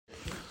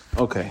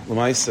Okay,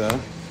 Lamaisa.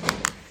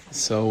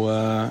 So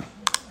I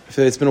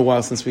feel it's been a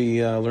while since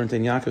we learned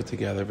Ein Yaakov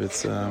together, but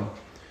it's a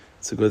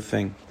good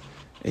thing.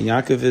 Ein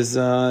Yaakov is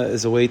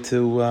a way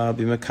to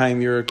be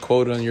mekayim your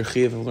quote on your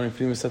chiyuv of learning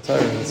Primus HaTorah.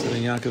 That's what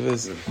Ein Yaakov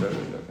is.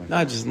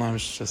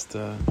 Just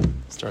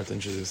start to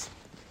introduce.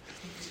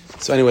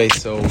 So anyway,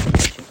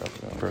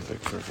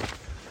 perfect.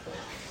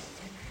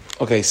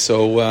 Okay,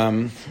 so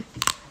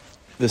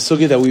the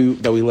sugya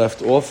that we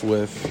left off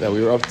with, that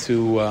we were up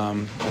to, I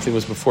think it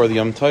was before the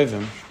Yom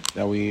Tovim,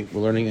 that we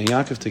were learning Ein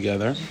Yaakov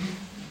together.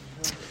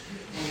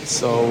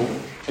 So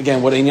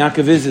again, what Ein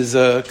Yaakov is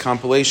a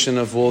compilation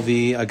of all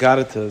the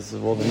agaritas,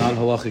 of all the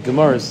non-halachic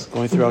gemaras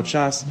going throughout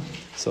Shas.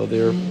 So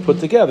they're put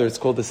together. It's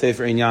called the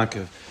Sefer Ein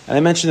Yaakov. And I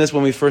mentioned this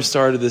when we first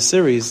started this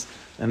series,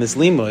 and this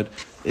limud,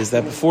 is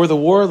that before the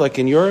war, like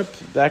in Europe,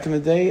 back in the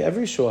day,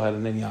 every shul had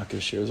an Ein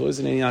Yaakov shir. There was always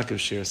an Ein Yaakov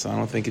shir, so I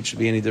don't think it should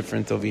be any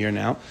different over here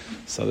now.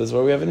 So this is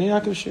why we have an Ein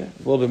Yaakov shir. A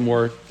little bit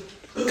more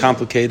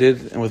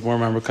complicated and with more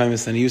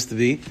Marmukaimis than it used to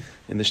be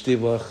in the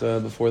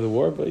Shtivlach before the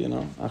war, but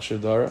Achshir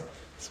Dara.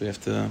 So we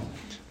have to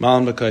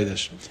Malam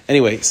B'Kodesh.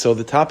 Anyway, so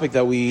the topic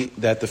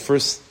that the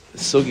first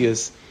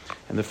sugyas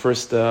and the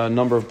first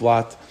number of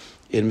blot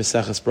in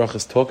Meseches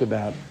Brachas talk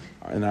about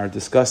and are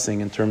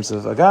discussing in terms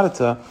of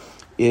Agadata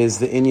is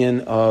the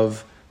inyan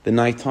of the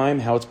nighttime,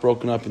 how it's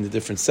broken up into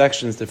different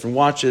sections, different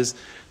watches.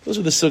 Those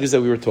are the sugyas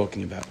that we were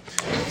talking about.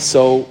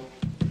 So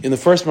in the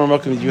first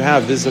Marmakim that you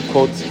have, this is a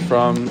quote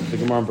from the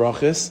Gemara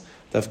Brachas,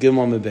 Daf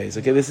Gimel Mebeis.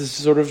 Okay, this is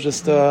sort of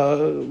just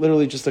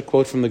literally just a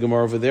quote from the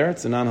Gemara over there.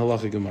 It's a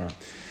non-halachic Gemara.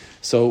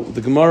 So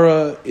the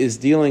Gemara is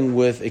dealing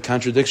with a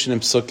contradiction in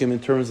Psukim in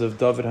terms of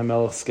David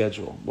HaMelech's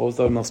schedule. What was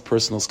David HaMelech's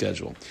personal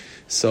schedule?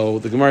 So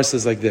the Gemara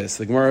says like this.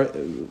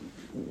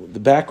 The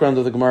background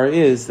of the Gemara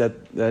is that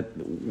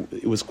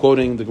it was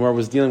quoting, the Gemara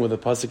was dealing with a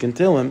pasuk in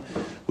Tehillim,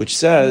 which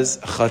says,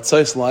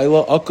 Chatzos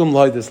Laila Akum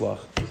Laidislach.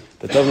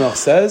 That David HaMelech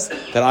says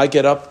that I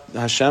get up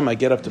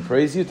to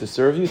praise you, to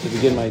serve you, to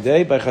begin my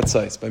day by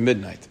Chatzos, by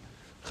midnight.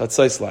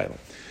 Chatzos Laila.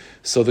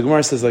 So the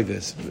Gemara says like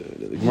this.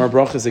 The Gemara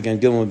Brachas again,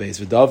 Gimel Beis.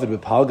 V'David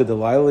b'Palga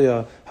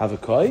Delaila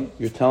Havakai.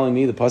 You're telling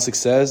me the pasuk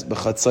says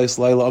b'Chatzos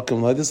Laila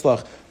Akum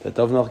Laidislach that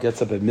David HaMelech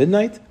gets up at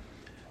midnight?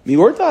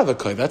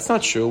 That's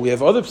not true. We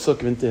have other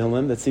psukim in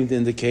Tehillim that seem to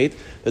indicate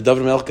that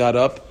David HaMelech got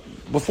up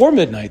before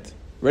midnight,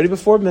 ready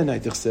before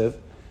midnight. It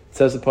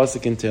says the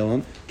pasuk in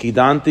Tehillim,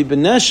 Kidanti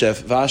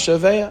b'neshef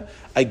v'ashaveya.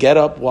 I get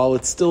up while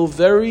it's still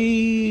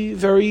very,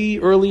 very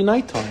early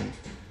nighttime,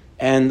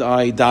 and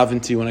I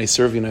daven to you, and I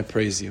serve you, and I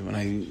praise you, and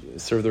I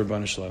serve the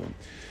Rabbanu Shalom.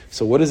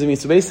 So what does it mean?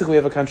 So basically, we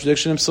have a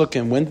contradiction in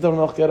psukim. When did David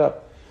HaMelech get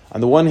up? On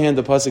the one hand,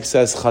 the pasuk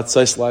says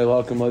Chatzos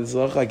Laila Akum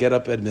Laidislach. I get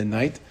up at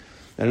midnight.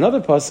 And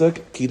another pasuk,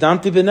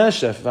 Kidamti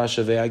b'neshef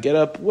v'ashaveh, I get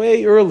up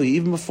way early,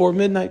 even before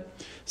midnight.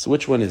 So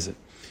which one is it?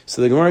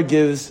 So the Gemara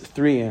gives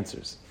three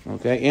answers.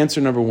 Okay, answer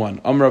number one,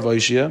 Amar Rav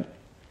Oshia.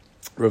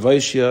 Rav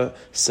Oshia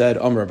said,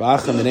 Amar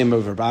Rav Acha, in the name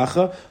of Rav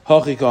Acha,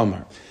 Hachik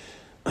Amar.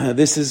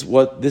 This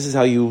is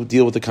how you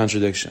deal with the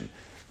contradiction.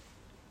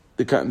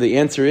 The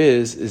answer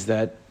is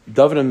that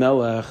David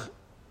HaMelech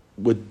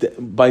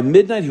by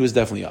midnight he was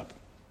definitely up.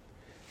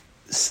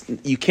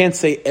 You can't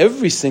say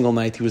every single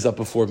night he was up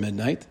before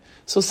midnight.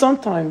 So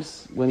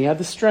sometimes, when he had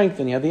the strength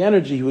and he had the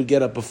energy, he would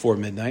get up before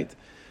midnight.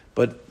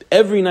 But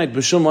every night,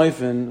 b'shum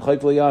oifen, chayk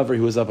v'yaver, he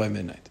was up by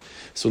midnight.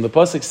 So when the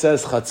pasuk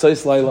says,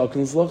 chatzos laila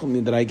akum laidislach, I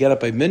mean that I get up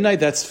by midnight,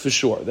 that's for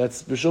sure.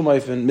 That's b'shum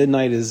oifen,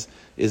 midnight is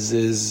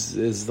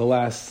the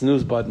last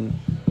snooze button,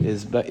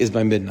 is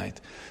by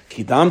midnight.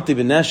 Kidamti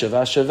b'neshev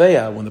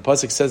ashaveya, when the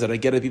pasuk says that I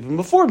get up even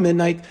before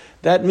midnight,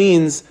 that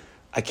means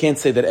I can't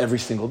say that every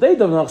single day,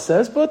 David HaMelech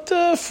says, but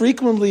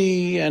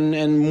frequently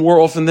and more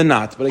often than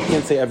not. But I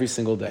can't say every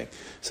single day.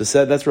 So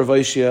said that's Rav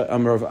Oshia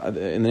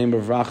in the name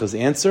of Racha's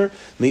answer.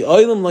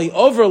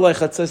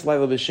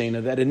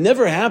 That it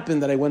never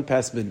happened that I went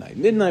past midnight.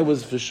 Midnight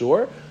was for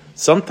sure.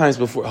 Sometimes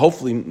before,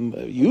 hopefully,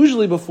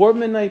 usually before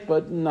midnight,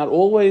 but not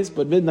always.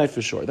 But midnight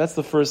for sure. That's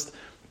the first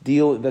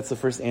deal. That's the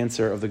first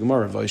answer of the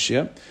Gemara, Rav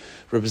Oshia.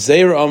 Reb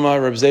Zeir Omar,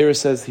 Reb Zeir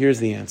says, here's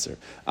the answer.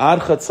 Ad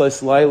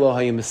chatzos laila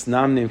hayim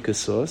esnamnim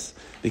kasos,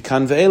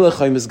 v'kan ve'elech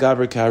hayim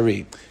esgaber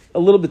kari. A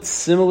little bit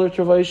similar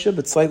to Rav Oshia,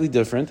 but slightly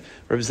different.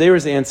 Reb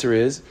Zeir's answer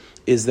is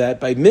that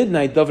by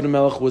midnight, David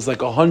HaMelech was like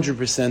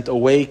 100%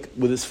 awake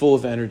with his full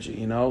of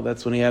energy.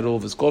 That's when he had all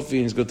of his coffee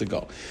and he's good to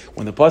go.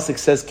 When the pasuk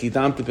says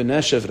Kidam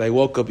b'neshev, that I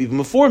woke up even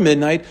before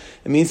midnight,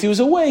 it means he was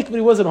awake, but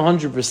he wasn't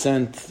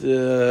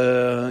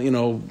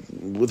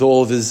 100%, with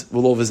all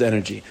of his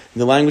energy. In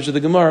the language of the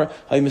Gemara,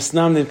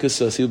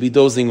 he would be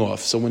dozing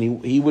off. So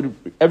when he would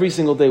every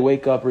single day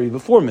wake up already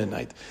before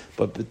midnight,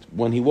 but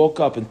when he woke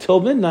up until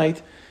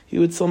midnight, he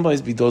would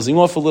sometimes be dozing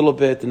off a little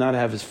bit and not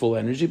have his full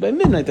energy. By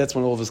midnight, that's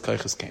when all of his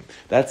kaiches came.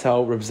 That's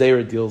how Reb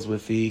Zeir deals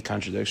with the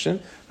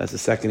contradiction. That's the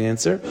second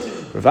answer.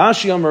 Rav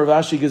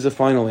Ashi gives a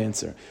final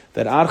answer.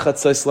 That Ad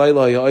Chatzos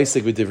Laila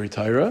ha'oisek b'divrei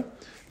Torah,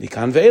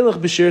 nikan ve'elech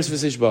b'shiras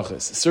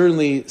v'sishbachas.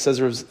 Certainly, says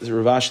Rav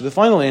Ashi, the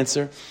final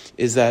answer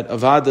is that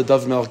Avad David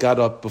HaMelech got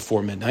up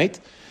before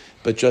midnight,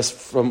 but just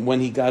from when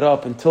he got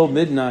up until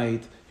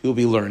midnight, he will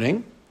be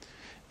learning.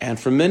 And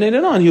from midnight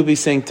and on, he'll be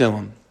saying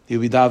Tehillim. He'll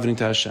be davening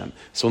to Hashem.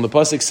 So when the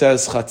pasuk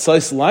says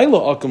Chatzos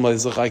Laila Akum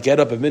Leizach, I get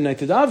up at midnight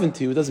to daven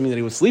to you, it doesn't mean that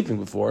he was sleeping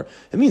before.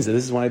 It means that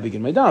this is when I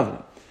begin my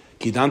davening.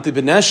 Kidanti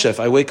B'neshef,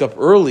 I wake up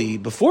early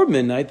before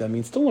midnight. That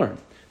means to learn.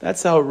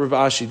 That's how Rav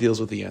Ashi deals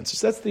with the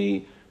answers.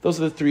 Those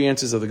are the three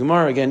answers of the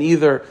Gemara. Again,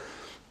 either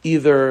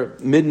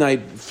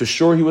midnight for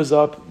sure he was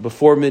up,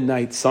 before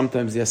midnight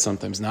sometimes yes,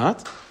 sometimes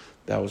not.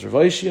 That was Rav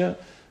Aishia.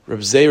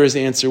 Rav Zera's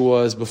answer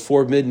was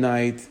before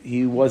midnight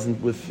he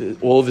wasn't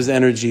with all of his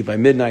energy. By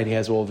midnight he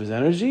has all of his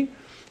energy.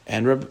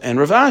 And Rav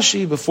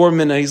Ashi, before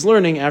midnight he's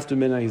learning, after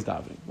midnight he's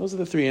davening. Those are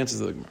the three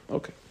answers of the Gemara.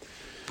 Okay.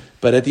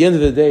 But at the end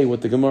of the day,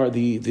 what the Gemara,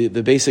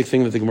 the basic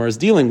thing that the Gemara is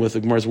dealing with,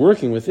 the Gemara is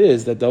working with,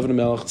 is that David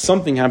HaMelech,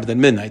 something happened at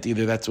midnight.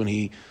 Either that's when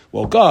he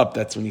woke up,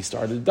 that's when he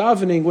started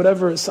davening,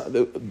 whatever.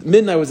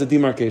 Midnight was a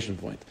demarcation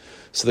point.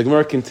 So the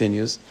Gemara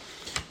continues.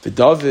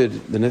 The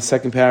next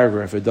second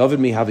paragraph, David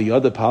mi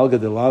haviyada palga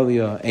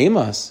delalia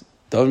emas.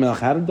 David HaMelech,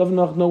 how did David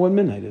HaMelech know when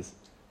midnight is?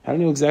 How do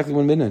you know exactly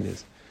when midnight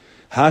is?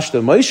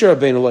 Hashda Moshe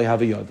Rabbeinu lo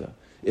haviyada.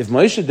 If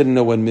Moshe didn't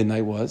know when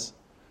midnight was,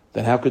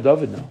 then how could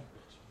David know?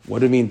 What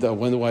do you mean? How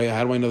do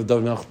I know that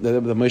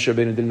Moshe Rabbeinu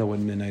didn't know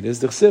when midnight is?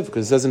 The Chsiv,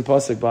 because it says in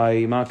pasuk by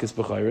Makis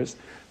B'chayris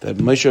that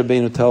Moshe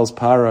Rabbeinu tells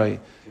Parai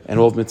and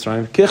all of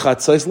Mitzrayim, Kichat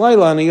Tzais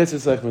Laila and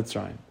Yitzchak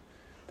Mitzrayim.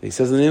 He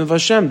says in the name of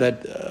Hashem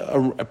that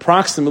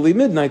approximately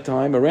midnight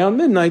time, around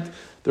midnight,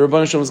 the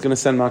Rebbeinu Shalom is going to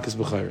send Makis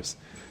B'chayris.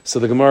 So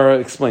the Gemara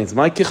explains,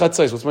 "My Kichat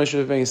Tzais." What's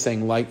Moshe Rabbeinu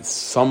saying? Like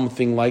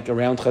something like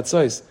around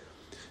Chatzais.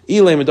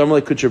 If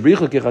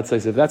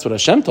that's what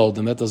Hashem told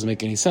them, that doesn't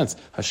make any sense.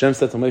 Hashem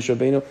said to Moshe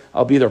Rabbeinu,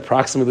 I'll be there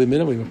approximately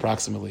midnight,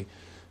 approximately.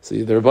 So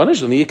the Rebbeinu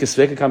Shalom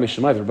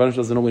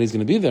doesn't know when he's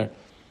going to be there.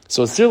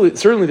 So certainly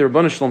the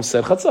Rebbeinu Shalom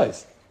said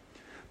Chatzais.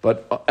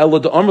 But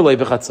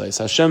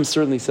Hashem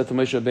certainly said to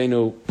Moshe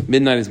Rabbeinu,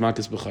 midnight is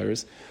Makis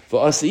B'chayris.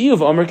 But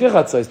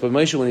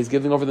Moshe, when he's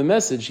giving over the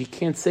message, he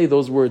can't say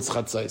those words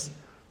Chatzais.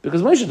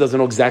 Because Moshe doesn't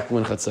know exactly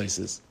when Chatzais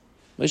is.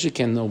 Moshe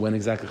can't know when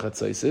exactly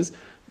Chatzais is.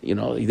 He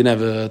didn't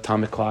have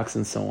atomic clocks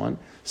and so on.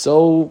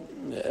 So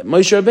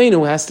Moshe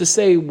Rabbeinu has to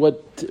say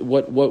what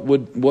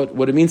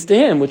it means to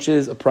him, which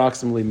is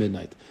approximately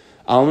midnight.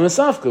 Al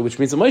Masafka, which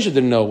means that Moshe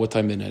didn't know what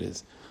time midnight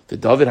is.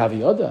 Did David have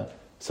Yoda?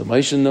 So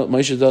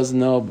Moshe doesn't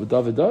know, but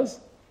David does.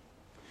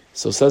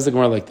 So says the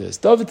Gemara like this: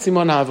 David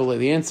Simon Havale.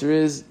 The answer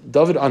is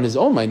David on his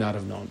own might not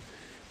have known,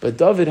 but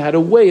David had a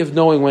way of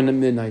knowing when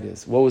midnight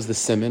is. What was the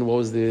simon? What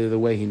was the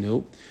way he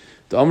knew?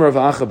 The Amar of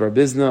Acha Bar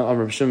Bizna,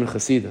 Amar of Shimon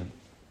Chasida.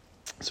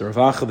 So Rav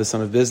Acha, the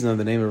son of Bizna,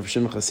 the name of Rav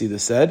Shimon Chasida,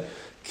 said,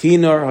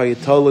 Kinar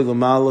hayitoli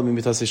l'mala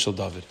mimitase shel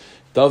David.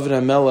 David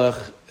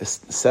HaMelech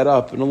set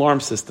up an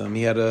alarm system.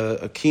 He had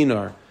a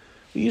kinar.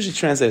 We usually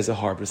translate it as a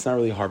harp, but it's not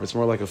really a harp. It's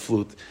more like a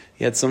flute.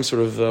 He had some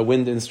sort of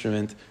wind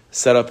instrument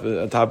set up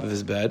on top of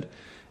his bed.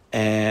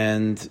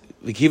 And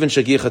Kivan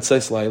Shagir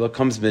Chatzais Laila,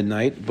 comes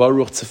midnight,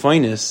 Baruch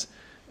Tzefainis,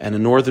 and a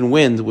northern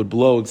wind would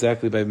blow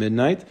exactly by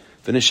midnight,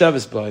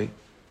 V'neshavis by,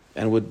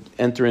 and would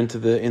enter into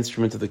the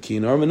instrument of the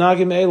kinar,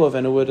 Menagim Elov,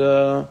 and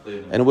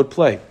it would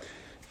play.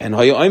 And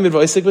Hayoimid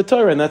V'Isik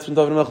B'Torah, and that's when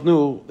David HaMelech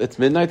knew it's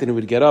midnight, and he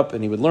would get up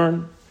and he would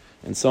learn,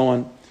 and so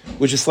on.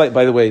 Which is slight,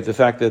 by the way, the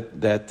fact that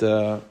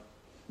Rav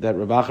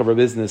Acha Bar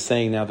Bizna is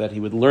saying now that he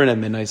would learn at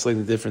midnight is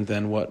slightly different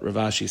than what Rav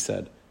Ashi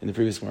said in the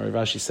previous one.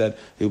 Rav Ashi said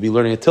he would be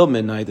learning until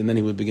midnight, and then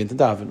he would begin to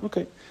daven.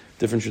 Okay.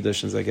 Different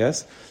traditions, I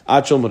guess.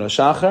 Achol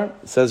Murashachar,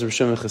 says Rav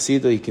Shimon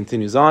Chasida, he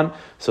continues on.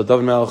 So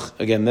David Melech,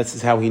 again, this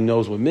is how he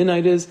knows what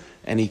midnight is,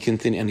 and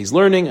he's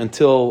learning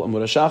until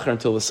Murashachar,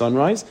 until the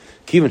sunrise.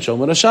 Kivan Shol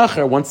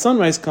Murashachar, once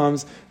sunrise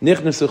comes,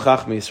 Nichnesu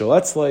Chachmei Yisrael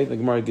Etzlai, the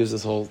Gemara gives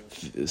this whole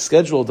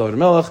schedule, David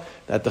Melech,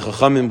 that the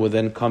Chachamim would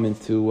then come in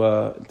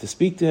to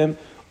speak to him.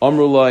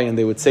 Amrulai, and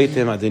they would say to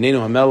him, Adonenu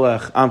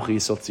HaMelech, Amchi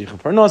Yisrael Tzricha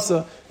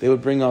Parnasa. They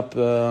would bring up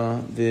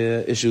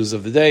the issues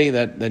of the day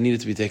that needed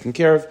to be taken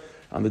care of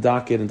on the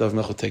docket, and David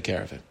Melech will take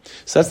care of it.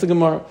 So that's the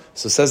Gemara.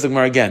 So says the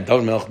Gemara again,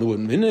 David Melech knew what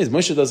midnight is.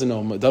 Moshe doesn't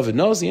know. David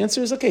knows. The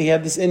answer is, okay, he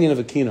had this Indian of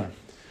a kinar.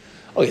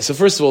 Okay, so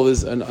first of all,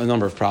 there's a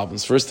number of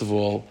problems. First of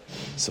all,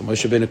 so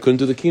Moshe Rabbeinu couldn't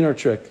do the kinar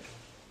trick.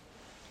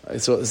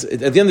 So at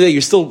the end of the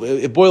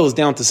day, it boils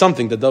down to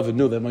something that David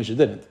knew that Moshe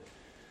didn't.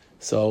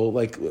 So,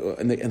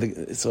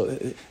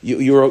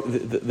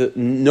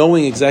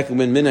 knowing exactly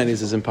when midnight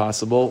is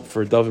impossible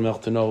for David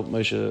Melech to know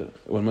Moshe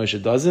when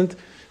Moshe doesn't.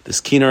 This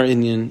kinar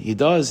Indian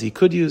he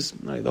could use.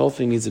 Right, the whole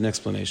thing needs an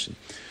explanation.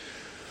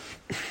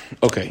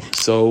 Okay,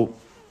 so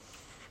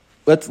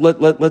let's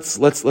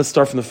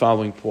start from the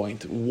following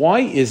point.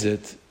 Why is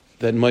it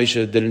that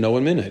Moshe didn't know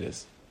when midnight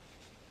is?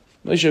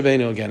 Moshe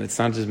Rabbeinu, again, it's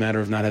not just a matter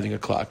of not having a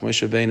clock.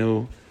 Moshe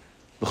Rabbeinu,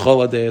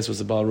 B'chol Adayas was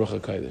a Baal Ruach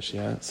HaKodesh,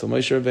 yeah? So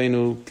Moshe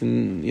Rabbeinu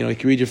he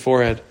can read your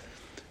forehead.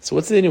 So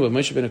what's the Indian with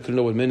Moshe Rabbeinu couldn't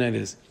know what midnight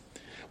is?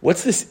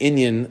 What's this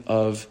Indian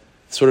of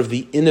sort of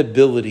the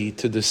inability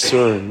to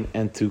discern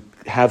and to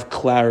have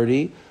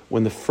clarity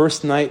when the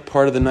first night,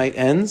 part of the night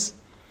ends,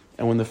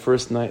 and when the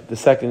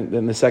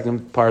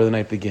second part of the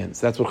night begins?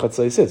 That's what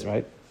Chatzais is,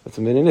 right? That's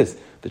what midnight is.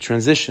 The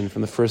transition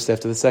from the first half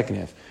to the second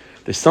half.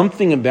 There's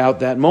something about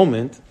that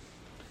moment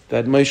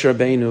that Moshe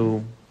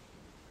Rabbeinu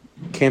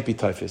can't be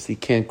typhus. He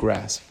can't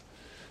grasp.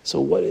 So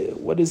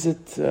what is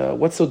it?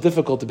 What's so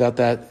difficult about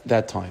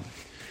that time?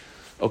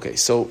 Okay,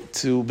 so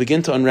to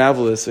begin to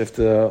unravel this, we have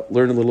to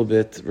learn a little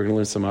bit. We're going to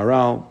learn some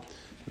Aral.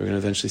 We're going to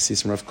eventually see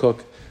some Rav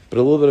Kook. But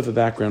a little bit of a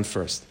background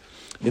first.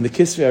 In the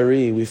Kisvei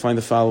Ari, we find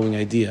the following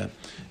idea,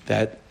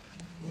 that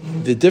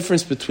the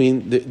difference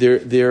between the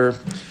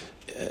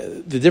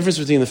difference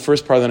between the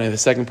first part of the night and the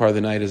second part of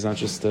the night is not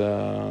just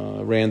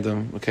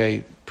random,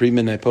 okay,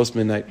 pre-midnight,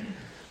 post-midnight.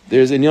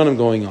 There's inyanim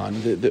going on.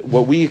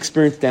 What we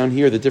experience down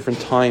here, the different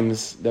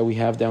times that we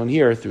have down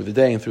here through the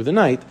day and through the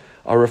night,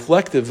 are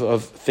reflective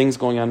of things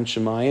going on in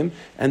Shemayim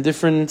and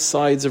different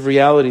sides of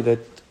reality that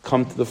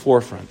come to the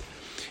forefront.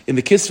 In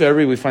the Kisvei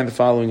Ari, we find the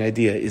following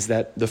idea, is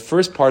that the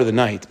first part of the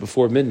night,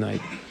 before midnight,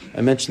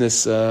 I mentioned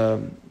this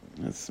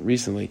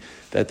recently,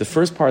 that the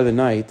first part of the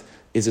night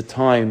is a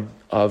time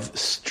of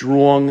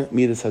strong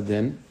midas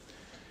hadin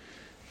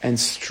and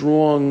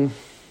strong,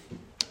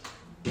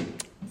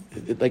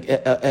 like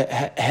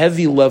a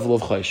heavy level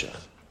of chayshech.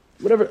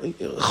 Whatever,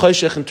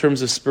 chayshech in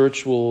terms of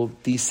spiritual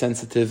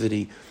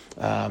desensitivity,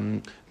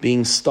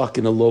 being stuck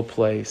in a low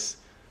place,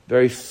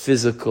 very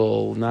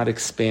physical, not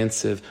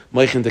expansive,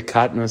 moichin de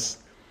katnus,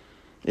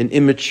 an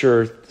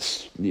immature,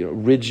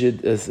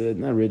 rigid,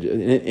 not rigid,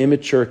 an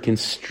immature,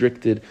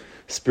 constricted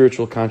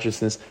spiritual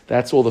consciousness.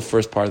 That's all the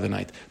first part of the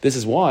night. This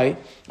is why,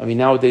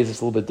 nowadays it's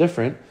a little bit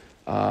different,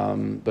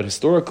 but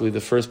historically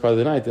the first part of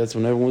the night, that's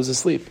when everyone was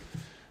asleep.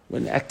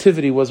 When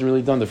activity wasn't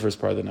really done the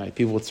first part of the night.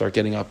 People would start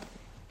getting up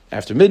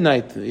after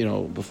midnight,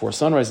 before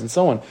sunrise and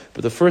so on.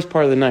 But the first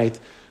part of the night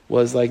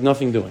was like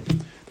nothing doing.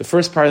 The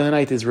first part of the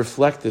night is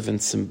reflective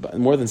and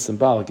more than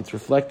symbolic. It's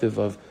reflective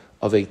of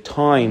a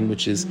time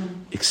which is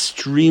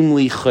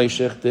extremely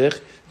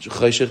chayshech,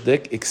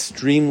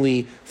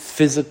 extremely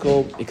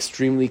physical,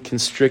 extremely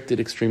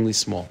constricted, extremely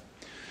small.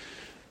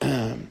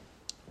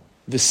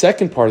 The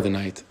second part of the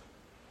night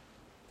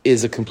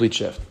is a complete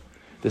shift.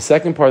 The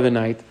second part of the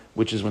night,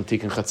 which is when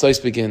Tikkun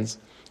Chatzos begins,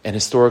 and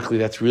historically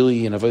that's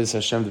really in Avodas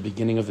Hashem the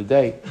beginning of the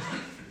day.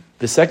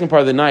 The second part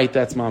of the night,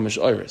 that's mamish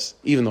oiris.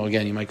 Even though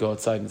again you might go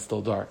outside and it's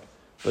still dark,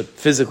 but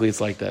physically it's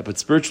like that. But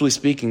spiritually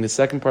speaking, the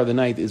second part of the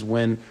night is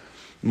when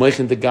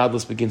Moichin de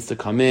Gadlus begins to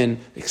come in,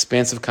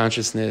 expansive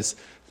consciousness,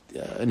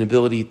 an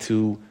ability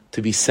to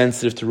be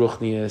sensitive to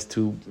Ruchnias,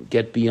 to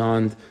get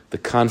beyond the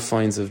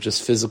confines of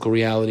just physical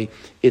reality.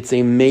 It's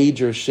a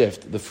major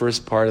shift, the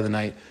first part of the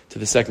night to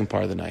the second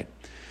part of the night.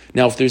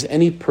 Now, if there's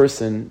any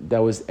person that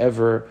was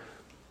ever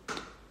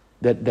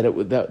that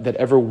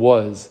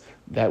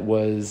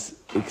was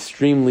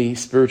extremely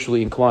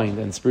spiritually inclined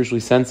and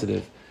spiritually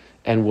sensitive,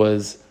 and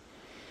was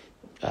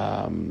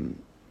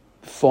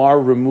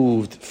far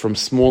removed from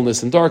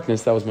smallness and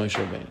darkness, that was Moshe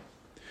Rabbeinu.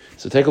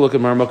 So take a look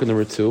at Maramukah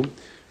number 2.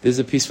 This is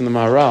a piece from the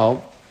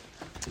Maharal.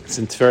 It's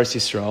in Tiferes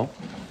Yisrael.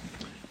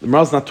 The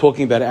Maharal's not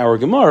talking about our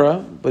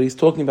Gemara, but he's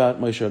talking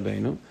about Moshe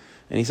Rabbeinu.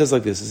 And he says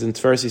like this, it's in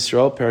Tiferes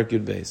Yisrael, Perak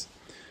Yud Beis.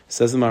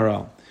 Says the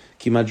Maharal,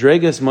 Ki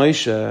madregas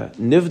Moshe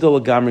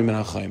nivdal gamri min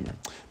ha'chaymer.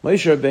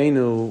 Moshe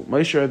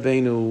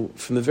Rabbeinu,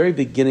 from the very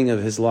beginning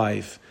of his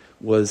life,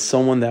 was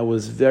someone that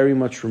was very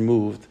much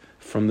removed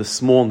from the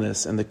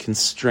smallness and the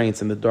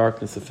constraints and the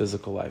darkness of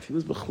physical life. He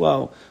was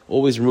b'chlal,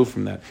 always removed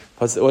from that.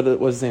 What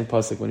was his name,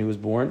 Pasuk, when he was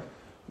born?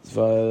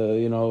 The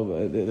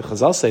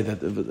Chazal say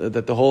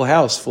that the whole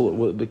house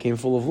became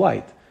full of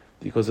light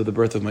because of the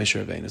birth of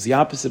Moshe Rabbeinu. It's the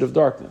opposite of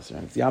darkness,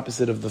 right? It's the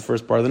opposite of the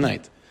first part of the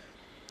night.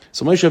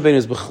 So Moshe Rabbeinu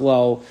is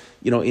b'chlal,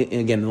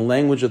 again, in the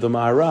language of the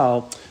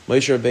Maharal,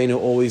 Moshe Rabbeinu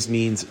always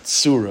means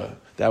tzura,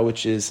 that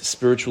which is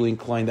spiritually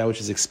inclined, that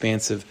which is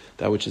expansive,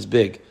 that which is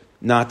big.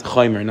 Not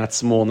chaymer, not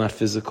small, not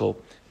physical,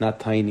 not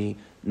tiny,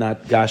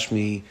 not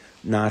gashmi,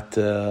 not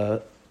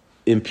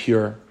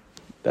impure.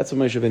 That's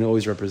what Moshe Rabbeinu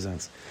always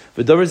represents.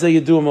 But and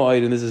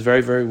this is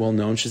very, very well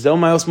known. Shizel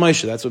Ma'os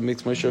Moshe. That's what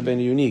makes Moshe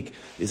Rabbeinu unique,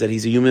 is that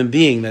he's a human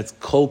being that's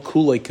kol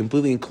kulay,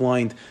 completely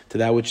inclined to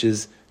that which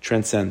is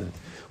transcendent.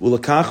 That's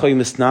what Moshe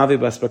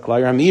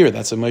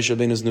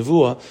Rabbeinu's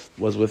nevuah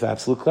was with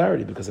absolute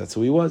clarity, because that's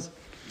who he was.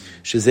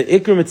 This is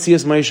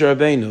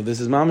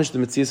mamish the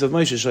metzias of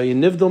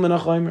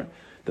Moshe.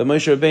 That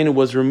Moshe Rabbeinu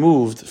was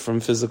removed from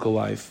physical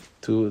life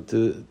to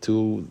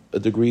a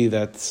degree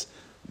that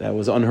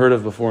was unheard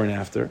of before and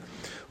after.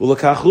 That's why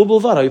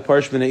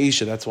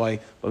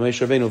Moshe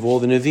Rabbeinu, of all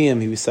the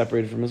Nevi'im, he was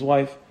separated from his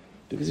wife,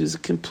 because he was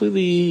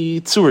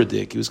completely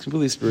tzuradik, he was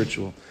completely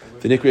spiritual.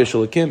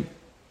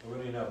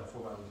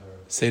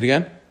 Say it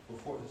again?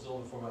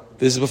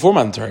 This is before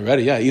Matan Torah,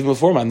 already, yeah. Even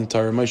before Matan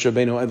Torah, Moshe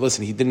Rabbeinu,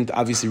 listen, he didn't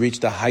obviously reach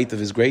the height of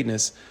his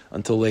greatness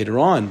until later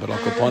on, but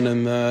upon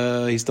him,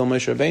 he's still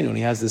Moshe Rabbeinu, and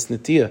he has this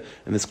netiyah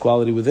and this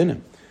quality within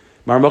him.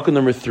 Maramukah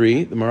number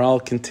 3, the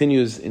Maharal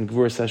continues in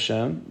Gvuras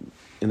Hashem,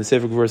 in the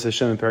Sefer Gvuras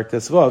Hashem in Perak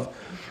Tesvav,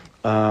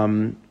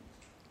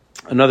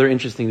 another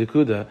interesting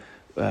nekuda.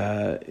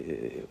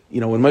 When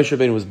Moshe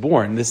Rabbeinu was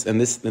born,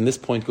 this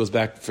point goes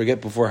back,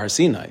 forget before Har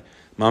Sinai,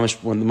 mamish,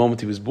 when the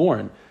moment he was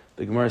born.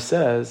 The Gemara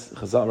says,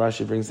 Chazal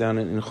Rashi brings down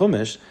in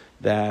Chumash,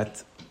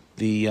 that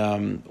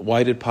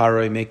why did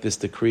Paroi make this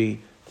decree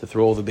to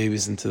throw all the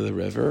babies into the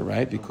river,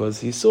 right? Because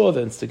he saw that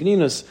in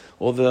Stigninus,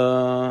 all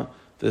the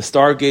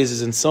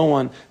stargazers and so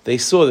on, they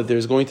saw that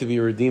there's going to be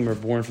a Redeemer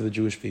born for the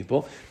Jewish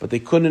people, but they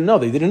couldn't know.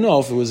 They didn't know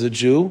if it was a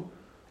Jew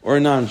or a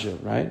non-Jew,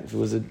 right? If it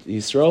was a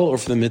Yisrael or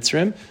for the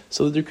Mitzrim.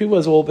 So the decree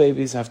was all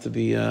babies have to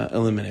be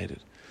eliminated.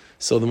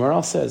 So the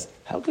Maral says,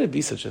 how could it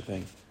be such a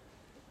thing?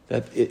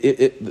 That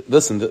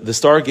listen, the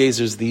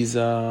stargazers, these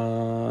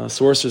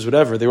sorcerers,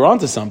 whatever, they were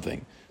onto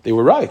something. They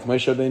were right.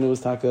 Moshe Rabbeinu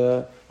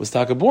was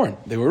taka born.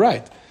 They were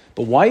right.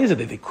 But why is it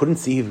that they couldn't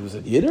see if it was a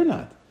Yid or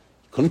not?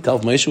 Couldn't tell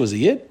if Moshe was a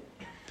Yid?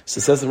 So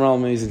it says the Maral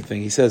amazing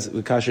thing. He says,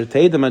 "Kasher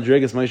tei the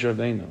madrigas Moshe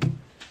Rabbeinu."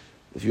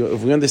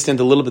 If we understand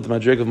a little bit the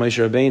madrig of Moshe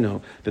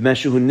Rabbeinu, the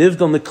Meshu who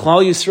nived on the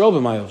Klal Yisroel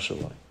b'mayil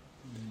shalai,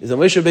 is that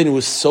Moshe Rabbeinu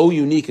was so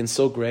unique and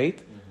so great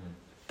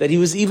that he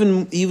was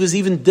even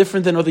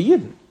different than other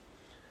Yidden.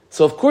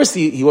 So of course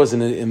he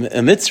wasn't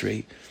a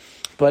Mitzri,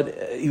 but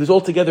he was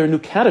altogether a new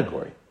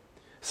category.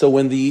 So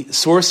when the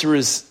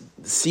sorcerers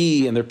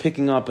see and they're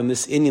picking up on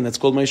this Indian that's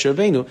called Moshe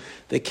Rabbeinu,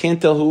 they can't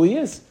tell who he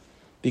is.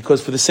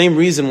 Because for the same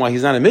reason why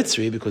he's not a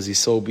Mitzri, because he's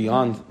so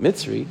beyond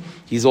Mitzri,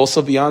 he's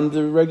also beyond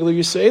the regular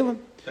Yisraelim.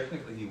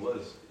 Technically he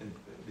was in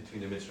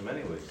between the Mitzrim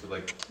anyway, so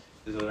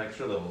there's an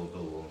extra level of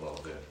Bilul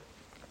involved there.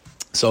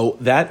 So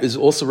that is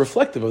also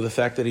reflective of the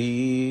fact that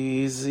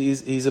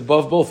he's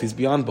above both, he's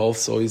beyond both,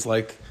 so he's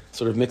like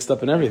sort of mixed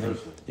up in everything.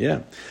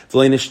 Yeah.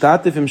 And to a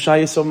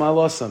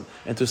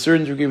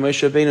certain degree,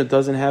 Moshe Rabbeinu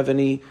doesn't have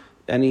any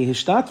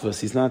hishtatvus.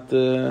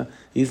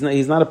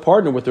 He's not a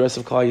partner with the rest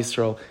of Klal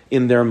Yisroel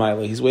in their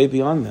mila. He's way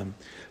beyond them.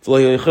 That's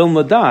why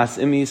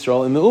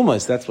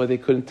they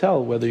couldn't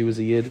tell whether he was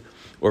a Yid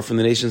or from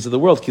the nations of the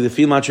world. Because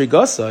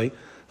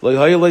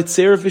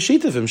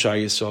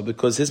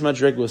his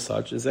madrig was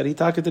such is that he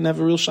didn't have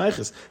a real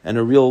shaykhis and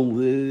a real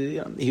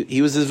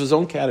he was of his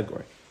own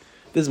category.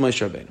 This is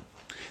Moshe Rabbeinu.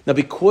 Now,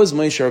 because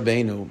Moshe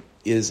Rabbeinu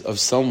is of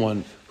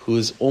someone who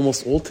is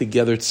almost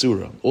altogether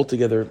tzura,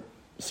 altogether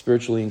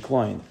spiritually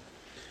inclined,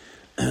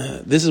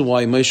 this is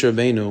why Moshe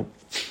Rabbeinu,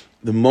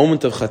 the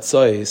moment of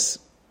chatzais,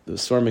 the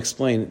Svarim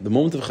explained, the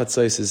moment of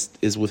chatzais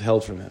is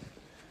withheld from him.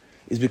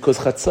 Is because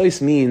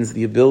chatzais means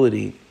the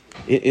ability,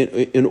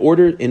 in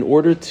order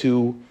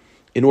to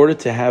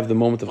have the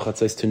moment of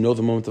chatzais, to know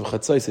the moment of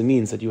chatzais, it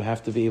means that you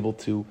have to be able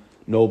to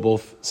know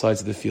both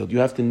sides of the field. You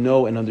have to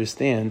know and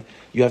understand.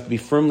 You have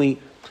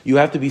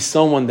to be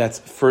someone that's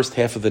first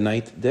half of the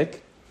night,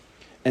 Dick,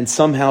 and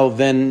somehow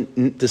then,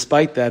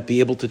 despite that, be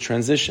able to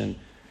transition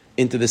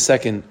into the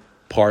second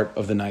part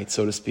of the night,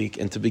 so to speak,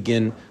 and to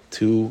begin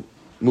to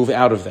move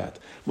out of that.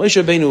 Moshe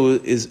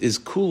Rabbeinu is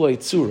kulei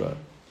tzura,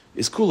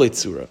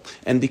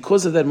 and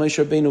because of that, Moshe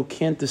Rabbeinu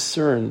can't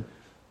discern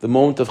the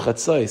moment of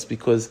chatzais,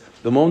 because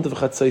the moment of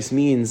chatzais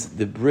means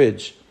the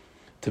bridge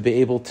to be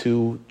able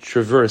to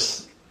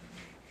traverse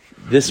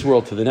this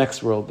world to the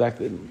next world. Back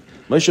then,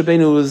 Moshe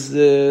Rabbeinu is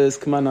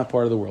not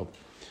part of the world.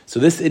 So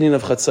this Indian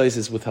of chatzais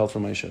is withheld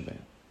from Moshe Rabbeinu.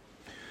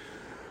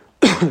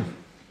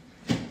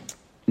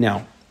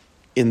 Now,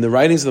 in the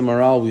writings of the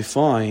Maral, we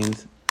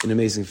find an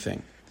amazing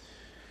thing.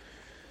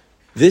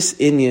 This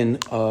Indian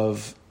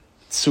of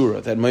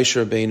Tzura that Moshe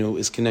Rabbeinu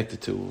is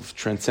connected to, of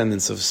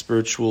transcendence, of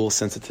spiritual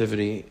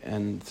sensitivity,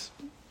 and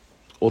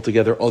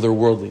altogether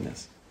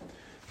otherworldliness.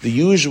 The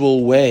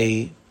usual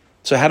way,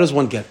 so how does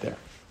one get there?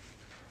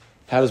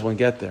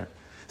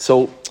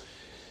 So,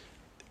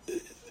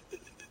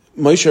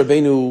 Moshe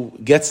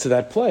Rabbeinu gets to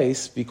that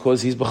place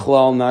because he's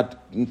b'chlal not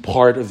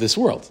part of this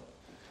world.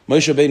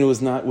 Moshe Rabbeinu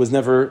was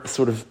never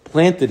sort of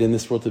planted in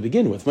this world to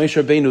begin with.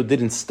 Moshe Rabbeinu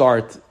didn't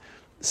start,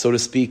 so to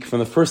speak, from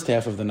the first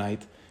half of the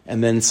night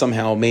and then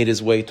somehow made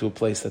his way to a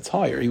place that's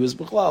higher. He was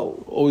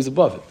b'chlal, always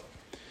above it.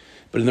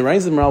 But in the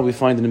writings of the Maral, we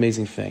find an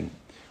amazing thing,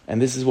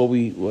 and this is what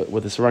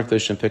the Sarang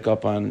Kedushin pick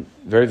up on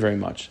very, very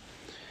much,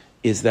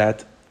 is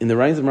that in the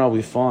writings of the Maral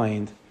we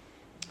find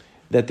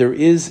that there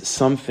is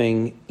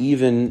something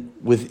even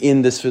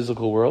within this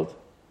physical world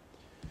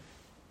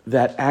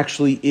that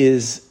actually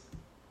is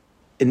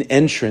an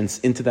entrance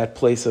into that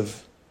place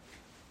of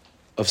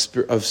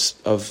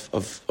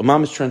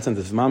mamish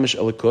transcendence, mamish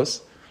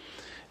elikus,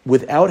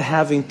 without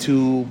having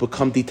to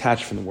become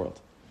detached from the world,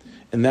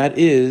 and that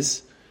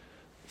is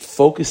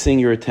focusing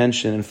your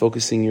attention and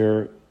focusing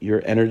your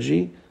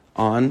energy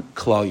on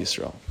Klal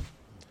Yisroel.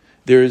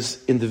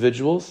 There's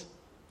individuals,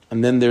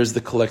 and then there's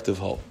the collective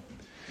whole.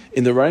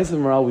 In the writings of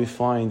the Maral, we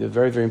find a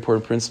very, very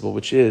important principle,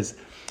 which is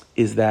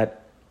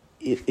that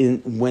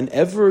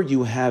whenever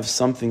you have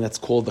something that's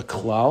called a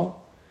klal,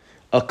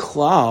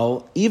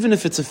 even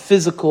if it's a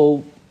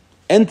physical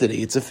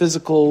entity, it's a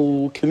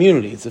physical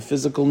community, it's a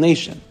physical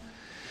nation,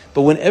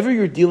 but whenever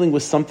you're dealing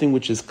with something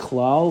which is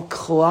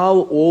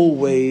klal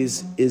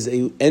always is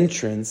an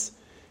entrance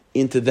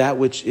into that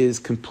which is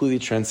completely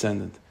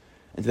transcendent,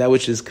 into that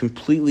which is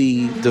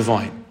completely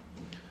divine.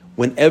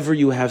 Whenever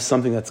you have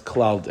something that's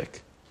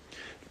klaldik.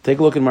 Take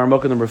a look at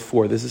Marmukah number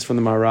 4. This is from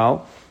the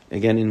Maral,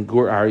 again in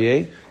Gur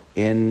Aryeh,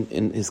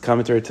 in his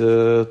commentary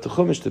to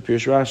Chumash, to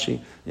Pirush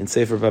Rashi, in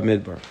Sefer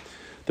Bamidbar.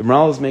 The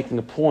Maral is making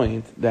a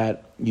point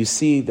that you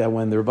see that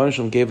when the Rebbeinu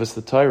Shalom gave us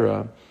the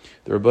Torah,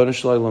 the Rebbeinu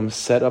Shalom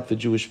set up the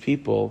Jewish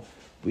people.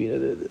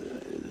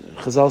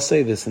 Chazal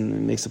say this, and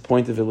it makes a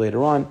point of it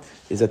later on,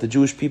 is that the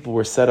Jewish people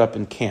were set up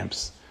in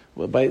camps.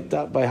 Well,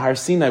 by Har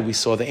Sinai, we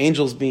saw the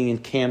angels being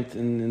encamped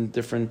in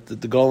different,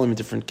 the Golem in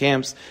different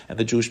camps, and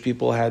the Jewish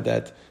people had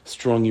that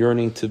strong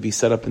yearning to be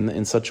set up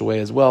in such a way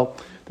as well.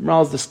 The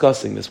Maharal is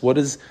discussing this. What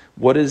is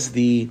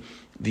the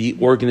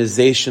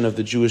organization of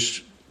the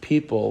Jewish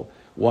people?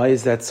 Why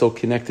is that so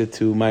connected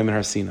to Maimon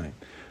Har Sinai?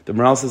 The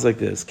Maharal says like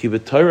this: Ki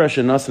b'Torah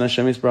shenas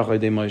Hashem Yisbarach al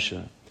yedei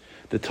Moshe.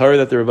 The Torah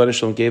that the Rebbeinu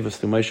Shalom gave us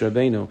through Moshe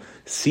Rabbeinu,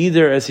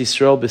 Sider es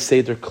Yisrael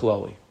b'Seder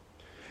Klali.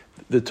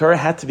 The Torah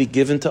had to be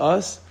given to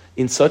us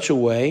in such a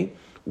way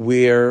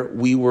where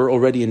we were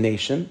already a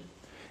nation,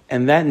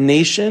 and that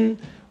nation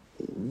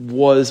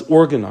was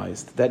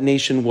organized. That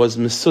nation was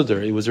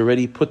Mesudar. It was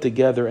already put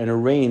together and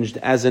arranged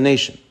as a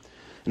nation.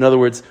 In other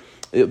words,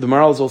 the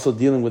Maharal is also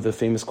dealing with a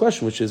famous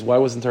question, which is, why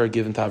wasn't Torah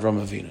given to Avram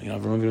Avinu?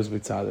 Avram Avinu was a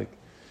big tzaddik,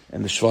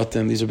 and the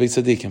Shvatim, these are big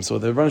tzaddikim. So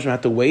the Rebbeinu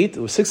had to wait.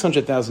 It was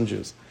 600,000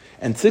 Jews.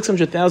 And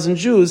 600,000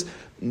 Jews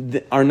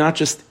are not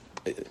just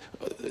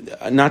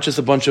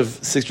a bunch of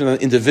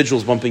 600,000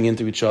 individuals bumping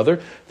into each other.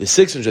 There's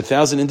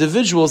 600,000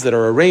 individuals that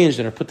are arranged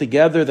and are put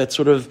together that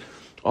sort of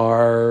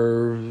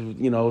are,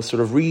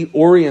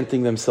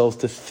 reorienting themselves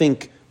to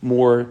think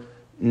more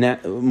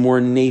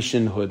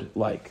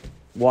nationhood-like.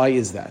 Why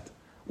is that?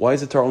 Why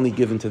is the Torah only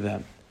given to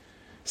them?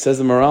 Says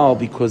the Maharal,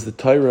 because the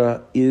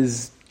Torah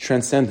is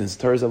transcendence.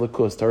 The Torah is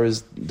elikus. Torah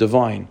is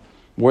divine.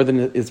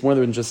 It's more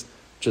than just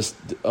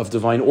of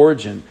divine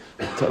origin.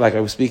 Like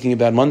I was speaking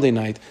about Monday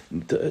night,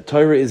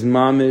 Torah is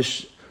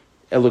mamish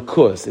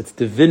elikus. It's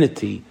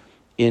divinity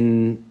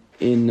in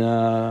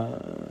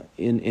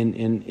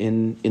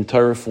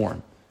Torah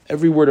form.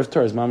 Every word of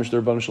Torah is mamish the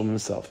Rebbeinu Shalom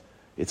himself.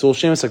 It's all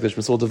Shemus HaKadosh,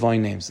 it's all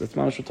divine names. That's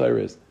mamish what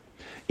Torah is.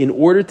 And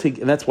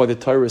that's why the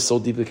Torah is so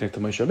deeply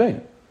connected to Moshe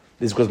Rabbeinu.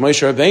 It's because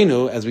Moshe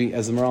Rabbeinu, as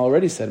the Maharal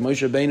already said,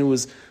 Moshe Rabbeinu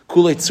was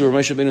kulei tzur.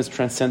 Moshe Rabbeinu is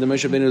transcendent.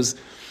 Moshe Rabbeinu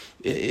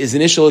is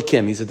an Ishal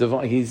Akim. He's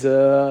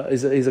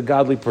a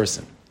godly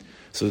person.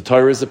 So the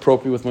Torah is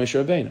appropriate with Moshe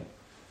Rabbeinu.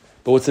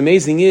 But what's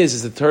amazing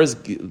is the Torah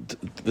of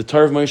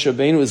Moshe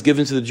Rabbeinu is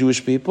given to the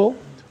Jewish people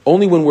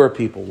only when we're a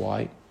people.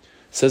 Why?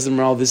 Says the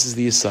Maharal, this is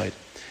the aside,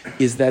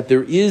 is that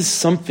there is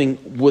something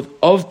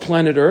of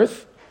planet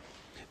Earth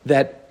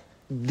that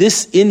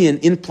this Inyan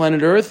in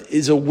planet Earth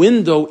is a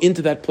window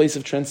into that place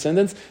of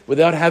transcendence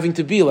without having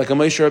to be like a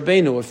Moshe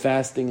Rabbeinu of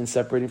fasting and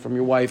separating from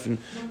your wife and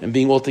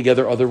being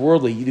altogether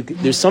otherworldly.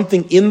 There's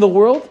something in the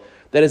world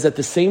that is at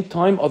the same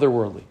time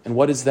otherworldly. And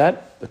what is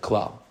that? The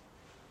Klal,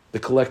 the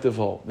collective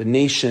whole, the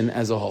nation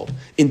as a whole.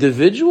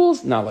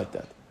 Individuals, not like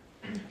that.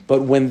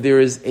 But when there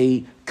is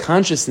a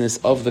consciousness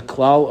of the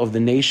Klal, of the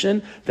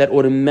nation, that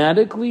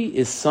automatically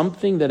is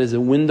something that is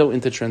a window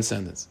into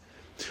transcendence.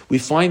 We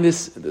find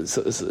this, the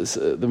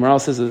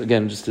Maharal says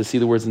again, just to see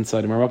the words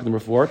inside, in number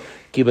 4,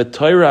 Ki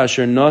b'Torah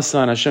asher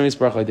nasan Hashem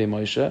Yisbarach al yedei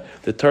Moshe,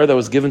 the Torah that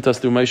was given to us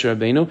through Moshe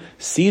Rabbeinu,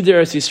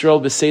 Sider es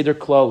Yisrael b'Seder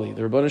Klali.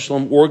 The Rebbeinu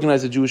Shalom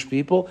organized the Jewish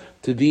people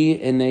to be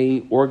in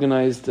a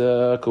organized,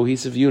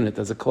 cohesive unit,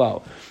 as a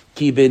Klal.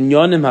 Ki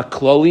b'Inyanim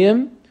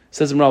ha'Klaliyim,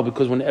 says the Maharal,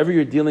 because whenever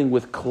you're dealing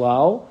with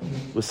Klal,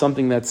 with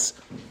something that's,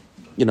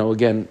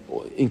 again,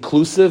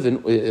 inclusive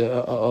and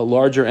a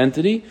larger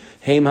entity,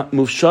 is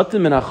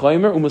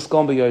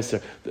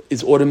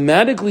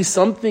automatically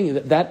something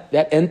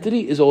that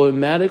entity is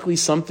automatically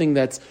something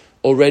that's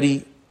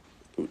already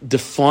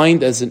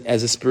defined as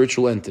a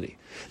spiritual entity,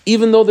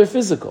 even though they're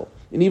physical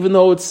and even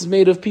though it's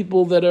made of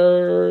people that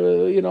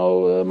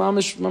are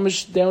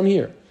mamish down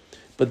here.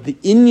 But the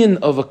inyan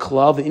of a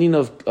klal, the inyan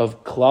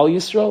of Klal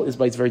Yisroel is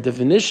by its very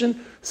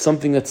definition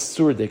something that's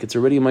surdik. It's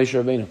already a Moshe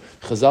Rabbeinu.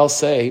 Chazal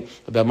say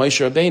about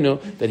Moshe Rabbeinu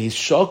that he's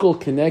shakol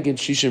keneged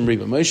shishim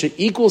riba. Moshe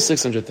equals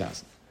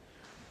 600,000.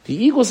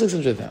 He equals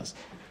 600,000.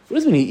 What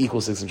does it mean he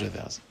equals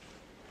 600,000?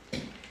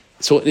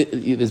 So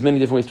there's many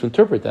different ways to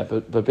interpret that,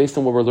 but based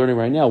on what we're learning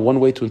right now, one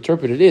way to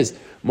interpret it is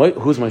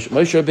who's Moshe?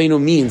 Moshe Rabbeinu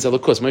means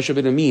Elokus. Moshe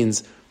Rabbeinu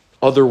means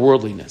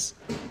otherworldliness.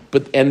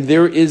 And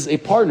there is a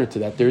partner to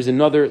that. There's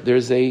another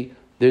Moshe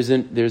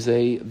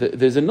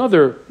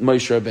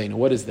Rabbeinu.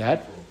 What is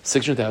that?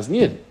 600,000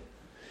 Yidden.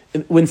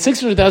 And when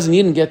 600,000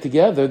 Yidden get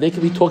together, they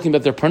can be talking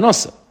about their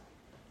parnasa.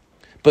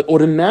 But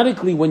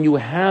automatically, when you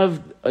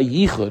have a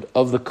yichud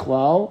of the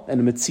klal and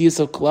a metzias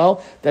of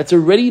klal, that's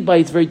already by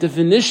its very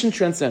definition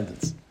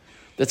transcendence.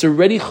 That's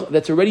already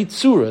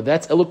tzura.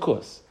 That's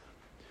elokus.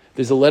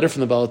 There's a letter from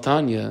the Baal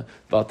Tanya.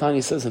 Baal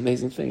Tanya says an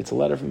amazing thing. It's a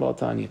letter from Baal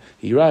Tanya.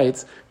 He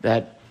writes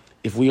that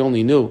if we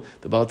only knew,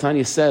 the Baal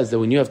Tanya says that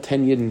when you have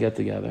 10 Yidden get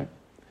together,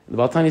 the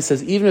Baal Tanya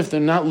says, even if they're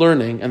not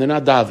learning and they're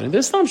not davening,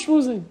 they're stam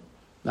shmuzing.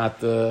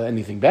 Not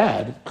anything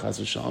bad, chas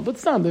v'shalom, but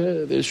stam,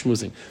 they're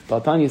shmuzing.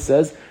 Baal Tanya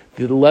says,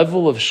 the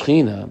level of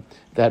Shechina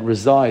that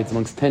resides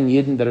amongst 10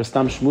 Yidden that are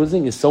stam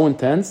shmuzing is so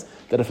intense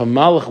that if a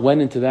malach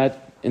went into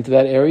that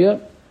area,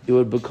 it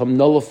would become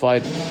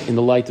nullified in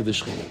the light of the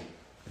Shechina.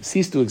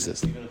 Cease to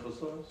exist. Even if it's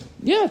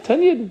Yeah,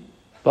 10 Yidden.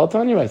 Baal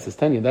Tanya writes this,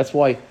 10 Yidden. That's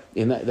why,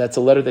 that's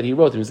a letter that he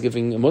wrote. He was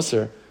giving a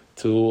musar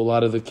to a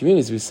lot of the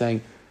communities. He was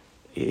saying,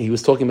 he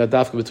was talking about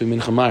dafka between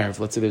Mincha and Ma'ariv.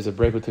 Let's say there's a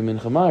break between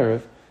Mincha and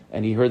Ma'ariv,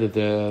 and he heard that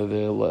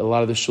a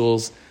lot of the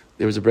shuls,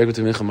 there was a break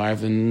between Mincha and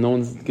Ma'ariv, and no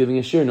one's giving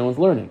a shir, no one's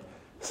learning.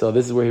 So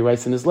this is where he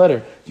writes in his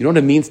letter, you know what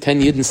it means,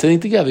 10 Yidden sitting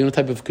together? You know what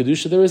type of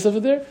Kedusha there is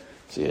over there?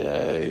 So,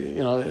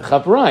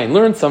 Chaparine,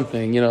 learn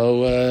something,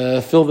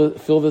 fill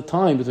the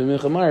time between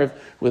Mincha and Ma'ariv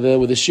with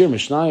a shir,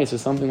 mishnayos, or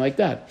something like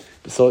that.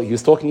 So he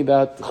was talking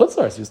about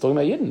chutzlars, he was talking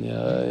about Yidden,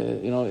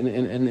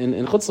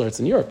 in chutzlars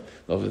in Europe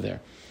over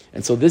there.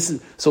 And so this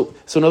is, so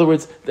in other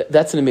words,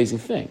 that's an amazing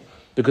thing.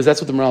 Because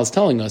that's what the Maharal is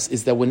telling us,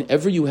 is that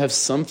whenever you have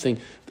something,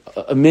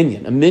 a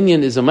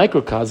minyan is a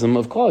microcosm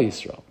of Klal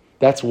Yisroel.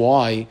 That's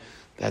why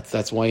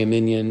a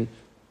minyan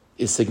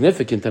is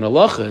significant in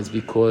halacha, is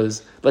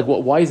because,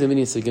 why is a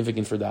minyan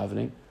significant for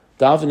davening?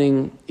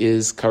 Davening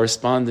is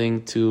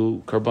corresponding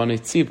to karbanei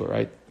tzibur,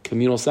 right?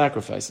 Communal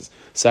sacrifices.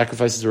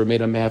 Sacrifices are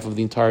made on behalf of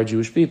the entire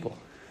Jewish people.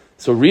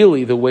 So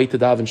really, the way to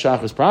daven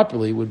Shachris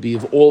properly would be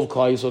if all of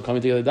Klal Yisrael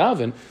coming together to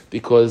daven,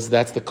 because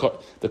that's the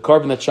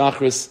carbon that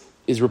Shachris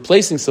is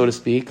replacing, so to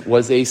speak,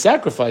 was a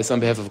sacrifice on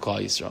behalf of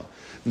Klal Yisrael.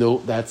 No,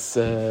 that's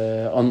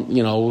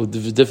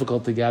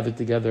difficult to gather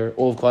together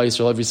all of Klal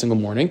Yisrael every single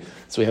morning.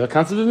 So we have a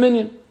concept of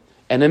minyan,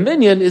 and a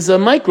minyan is a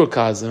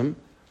microcosm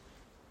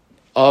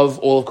of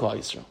all of Klal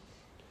Yisrael.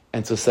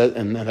 And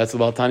that's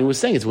what Tani was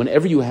saying. It's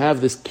whenever you have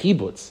this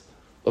kibbutz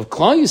of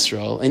Klal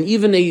Yisrael, and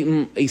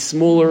even a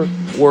smaller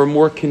or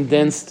more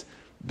condensed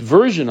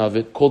version of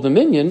it called a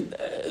minyan,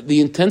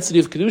 the intensity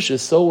of kedusha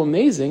is so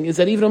amazing, is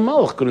that even a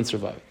malach couldn't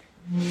survive.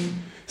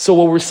 So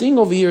what we're seeing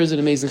over here is an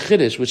amazing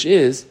chiddush, which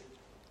is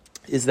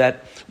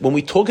that when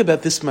we talk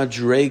about this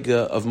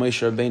madrega of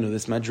Moshe Rabbeinu,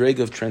 this madrega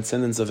of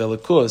transcendence of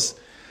Elikus,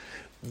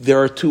 there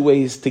are two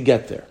ways to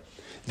get there.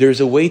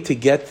 There's a way to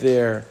get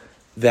there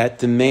that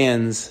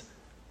demands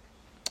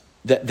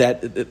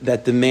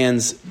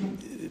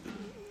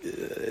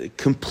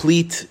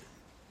complete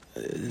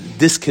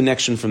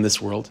disconnection from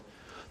this world,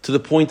 to the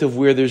point of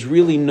where there's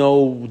really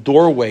no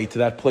doorway to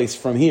that place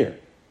from here.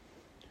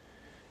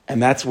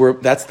 And that's the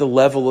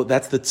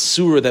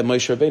tzura that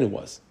Moshe Rabbeinu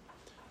was.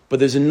 But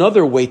there's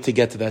another way to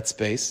get to that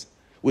space,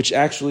 which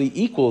actually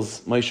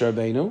equals Moshe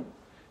Rabbeinu,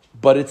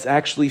 but it's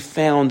actually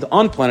found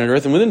on planet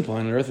Earth and within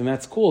planet Earth, and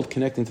that's called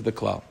connecting to the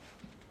Klal.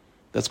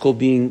 That's called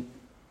being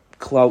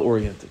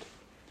Klal-oriented.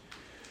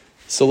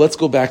 So let's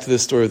go back to the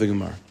story of the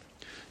Gemara.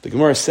 The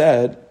Gemara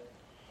said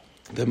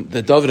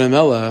that David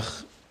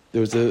HaMelech,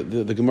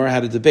 the Gemara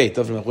had a debate.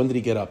 David HaMelech, when did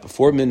he get up?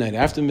 Before midnight,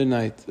 after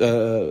midnight,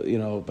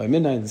 by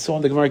midnight, and so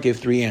on. The Gemara gave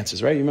three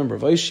answers, right? You remember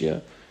Rav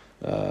Oshia,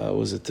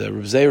 was it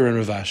Rav Zeir and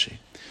Rav Ashi?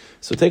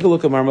 So take a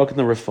look at Marmukah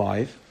number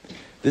 5.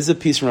 This is a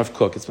piece from Rav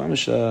Kook. It's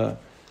mamish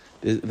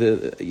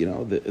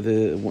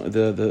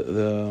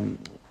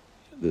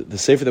the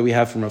sefer that we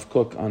have from Rav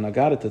Kook on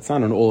Agadat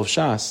Tatzan on all of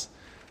Shas.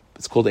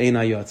 It's called Ein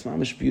Yaakov. It's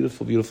mamish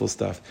beautiful, beautiful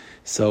stuff.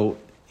 So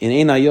in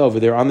Ein Yaakov, over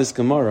there on this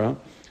Gemara,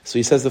 so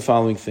he says the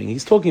following thing.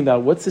 He's talking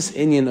about what's this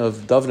inyan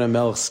of David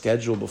HaMelech's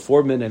schedule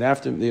before midnight,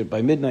 after,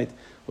 by midnight.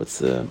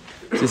 So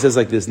he says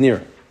like this,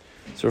 near.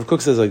 So Rav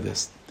Kook says like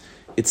this.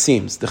 It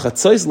seems the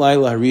Chatzos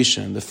Laila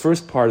Harishan, the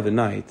first part of the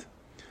night,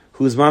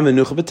 who's Zman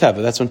Menucha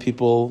B'Teva. That's when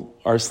people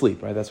are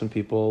asleep, right? That's when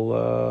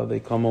people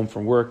they come home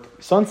from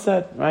work,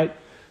 sunset, right?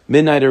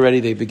 Midnight already,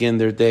 they begin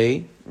their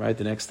day, right?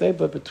 The next day,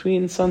 but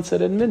between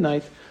sunset and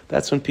midnight,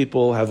 that's when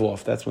people have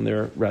off. That's when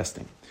they're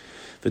resting.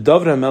 The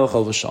David HaMelech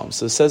al Vasham.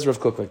 So it says Rav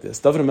Kook like this.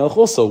 David HaMelech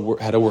also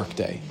had a work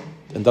day,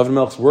 and David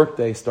HaMelech's work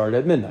day started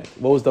at midnight.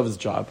 What was David's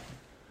job?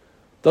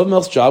 David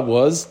HaMelech's job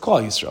was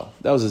Klal Yisroel.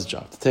 That was his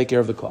job, to take care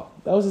of the Klal.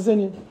 That was his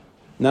inyan.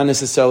 Not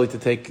necessarily to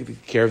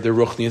take care of their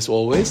ruchnius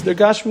always, their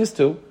gashmius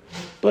too,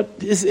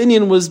 but his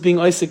inyan was being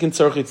Isaac and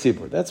Tzarchei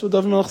Tzibur. That's what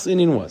David HaMelech's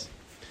inyan was.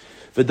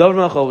 The David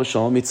HaMelech al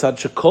Vasham mitzad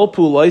shekol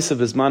pu'ulaisa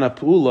v'zman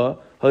ha'pu'ula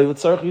ha'li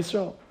l'tzarchei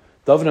Yisrael.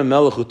 David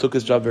HaMelech, who took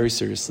his job very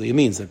seriously, it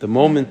means that the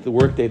moment the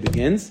workday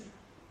begins,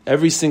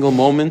 every single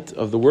moment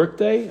of the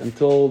workday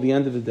until the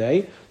end of the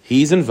day,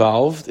 he's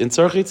involved in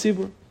Tzarchei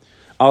Tzibur.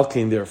 Al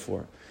Kain,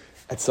 therefore.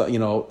 David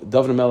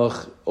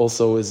HaMelech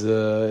also is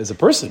a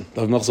person.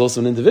 David HaMelech is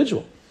also an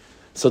individual.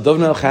 So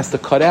David HaMelech has to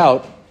cut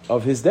out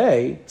of his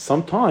day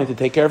some time to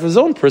take care of his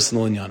own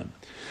personal inyanim.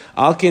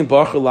 Al Kain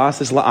Baruch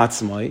Lasis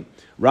La'atzmai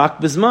Rak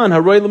Bizman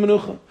Haroy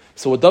L'Menucha.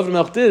 So what David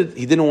HaMelech did,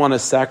 he didn't want to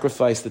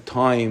sacrifice the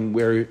time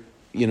where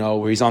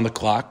he's on the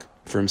clock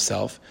for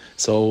himself.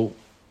 So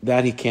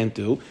that he can't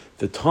do.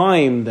 The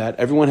time that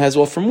everyone has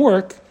off from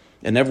work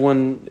and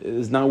everyone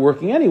is not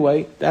working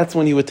anyway, that's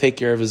when he would take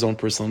care of his own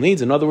personal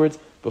needs. In other words,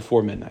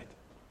 before midnight.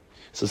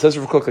 So it says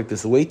Rav Kook like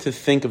this. The way to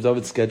think of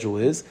David's schedule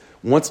is,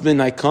 once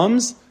midnight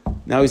comes,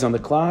 now he's on the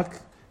clock,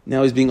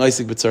 now he's being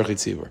Isaac B'Tzarchei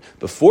Tzibur.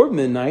 Before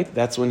midnight,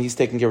 that's when he's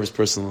taking care of his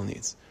personal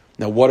needs.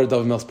 Now, what are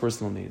David Melch's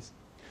personal needs?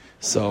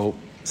 So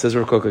it says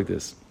Rav Kook like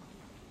this.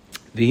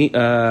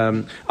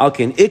 Alkein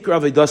ikra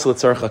v'das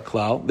l'tzarcha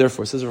klal.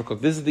 Therefore, says Rav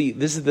Kook, this is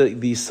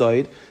the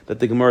side that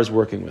the Gemara is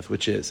working with,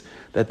 which is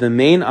that the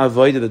main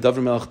avodah that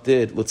David Melch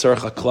did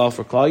l'tzarcha klal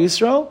for Klal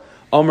Yisroel,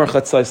 Omer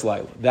chatzais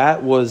laila.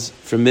 That was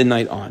from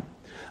midnight on.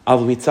 Al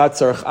mitzat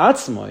tzarch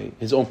atzmai,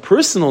 his own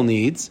personal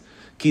needs,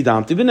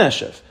 Kidamti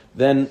b'neshev.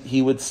 Then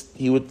he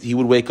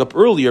would wake up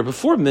earlier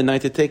before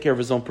midnight to take care of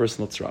his own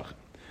personal tzrachim.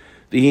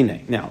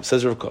 Now,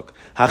 says Rav Kook,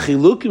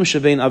 Hachilukim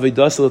shebein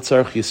avidas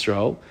letzarch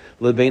Yisrael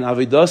lebein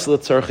avidas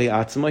letzarchei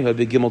atzma had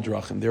begimel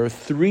drachim. There are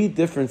three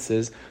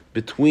differences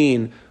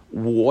between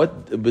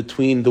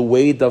the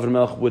way David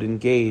Melech would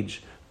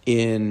engage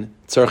in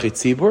tzarchei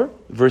tzibur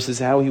versus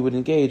how he would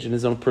engage in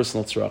his own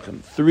personal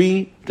tzrachim.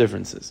 Three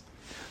differences.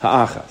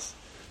 Ha'achas.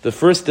 The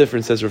first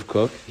difference, says Rav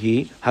Kook,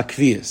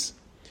 hakviyas,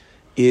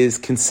 is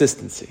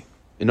consistency.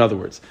 In other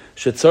words,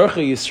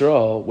 shetzarchei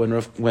Yisrael,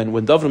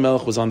 when David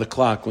Melech was on the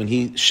clock, when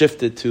he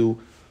shifted to,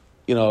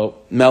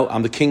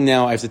 I'm the king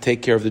now, I have to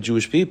take care of the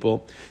Jewish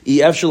people,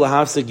 there's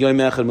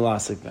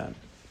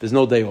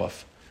no day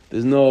off.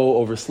 There's no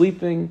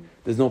oversleeping.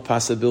 There's no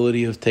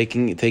possibility of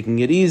taking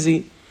it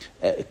easy.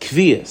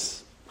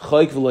 Kviyas,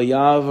 chayk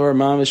v'layavar,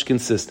 mamish,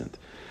 consistent.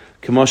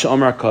 K'moshe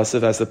Amar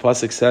Kasev, as the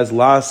pasuk says,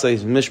 La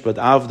says mishpat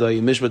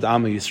avda mishpat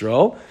ama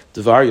Yisrael,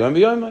 devar yom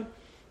b'yomai.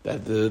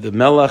 That the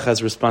melech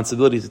has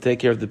responsibility to take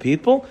care of the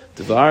people.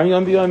 Devar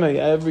yom b'yomai,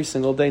 every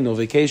single day, no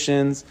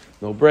vacations,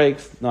 no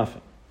breaks,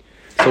 nothing.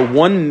 So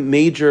one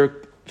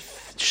major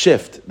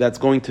shift that's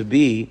going to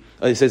be,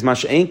 he says,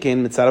 Masha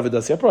Einkein mitzad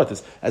avodas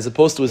yapratis, as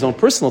opposed to his own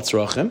personal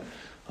tzrachim.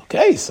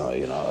 Okay, so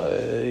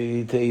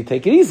you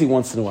take it easy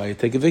once in a while. You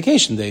take a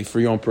vacation day for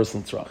your own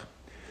personal tzrachim.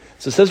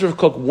 So it says Rav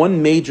Kook,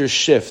 one major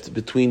shift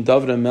between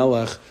David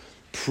HaMelech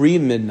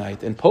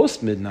pre-midnight and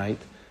post-midnight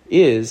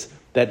is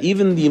that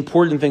even the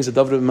important things that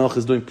David HaMelech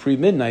is doing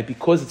pre-midnight,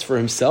 because it's for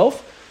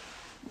himself,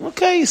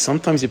 okay,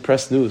 sometimes you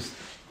press snooze.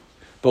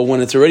 But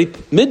when it's already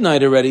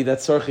midnight already,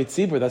 that's Tzarchei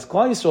Tzibur, that's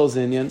Klal Yisroel's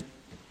Inyan,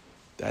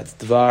 that's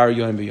Dvar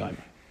Yom B'Yom.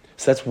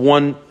 So that's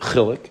one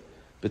chilik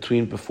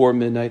between before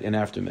midnight and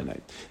after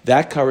midnight.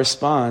 That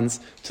corresponds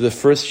to the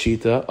first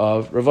Shlita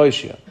of Rav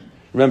Yoshiya.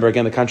 Remember,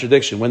 again, the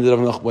contradiction. When did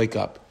David HaMelech wake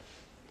up?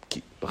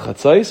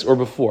 Chatzais or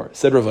before?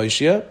 Said Rav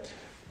Yoshiya.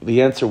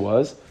 The answer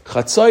was,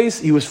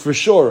 Chatzais, he was for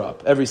sure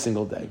up every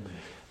single day.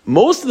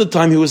 Most of the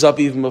time he was up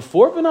even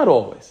before, but not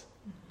always.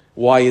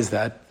 Why is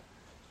that?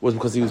 Was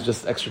because he was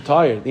just extra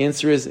tired. The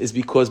answer is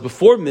because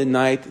before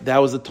midnight, that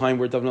was the time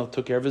where David HaMelech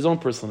took care of his own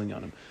personal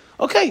inyanim.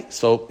 Okay,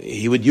 so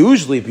he would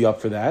usually be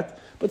up for that,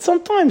 but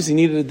sometimes he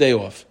needed a day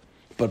off.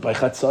 But by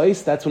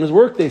Chatzais, that's when his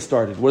workday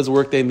started. What does the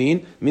workday mean?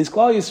 It means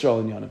Klal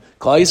Yisroel inyanim.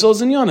 Klal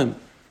Yisroel's inyanim.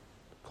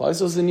 Klal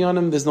Yisroel's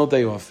inyanim, there's no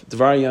day off.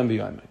 Dvar Yom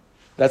B'Yom.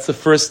 That's the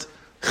first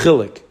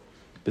chilik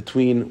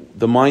between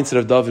the mindset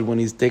of David when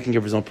he's taking care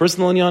of his own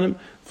personal inyanim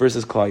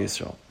versus Klal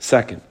Yisroel.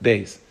 Second,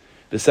 base.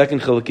 The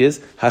second chilik is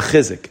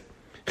hachizik.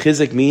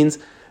 Chizik means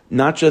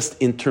not just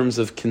in terms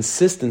of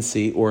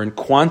consistency or in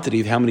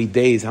quantity of how many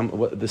days,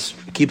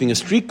 keeping a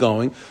streak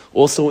going,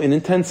 also in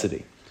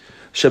intensity.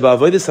 Sheba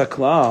avodas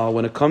haklal,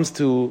 when it comes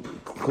to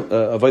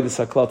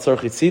avodas haklal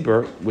tzarchei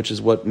tzibur, which is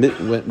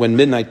when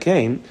midnight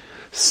came,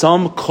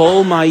 some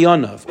kol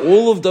ma'yanav,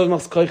 all of David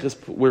Melech's koiches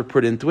were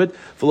put into it,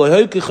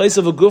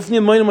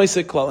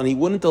 and he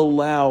wouldn't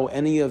allow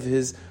any of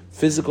his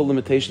physical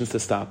limitations to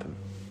stop him.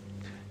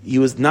 He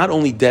was not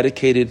only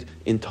dedicated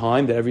in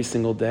time to every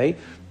single day,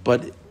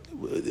 but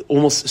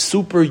almost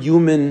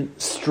superhuman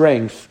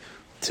strength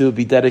to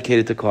be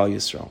dedicated to Klal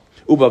Yisrael.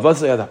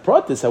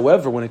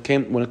 However, when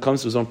it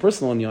comes to his own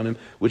personal inyanim,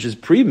 which is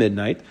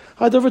pre-midnight,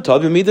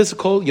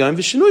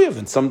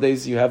 and some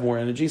days you have more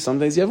energy, some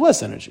days you have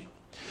less energy.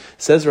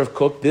 Says Rav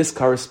Kook, this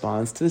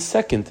corresponds to the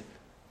second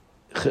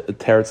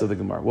teretz of the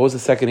Gemara. What was the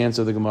second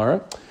answer of the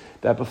Gemara?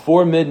 That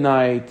before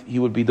midnight he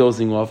would be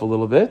dozing off a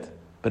little bit,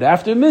 but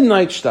after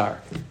midnight,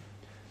 shtar.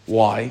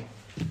 Why?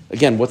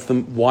 Again,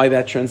 why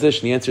that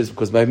transition? The answer is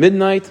because by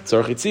midnight,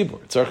 tzarchei tzibur.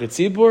 Tzarchei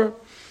tzibur,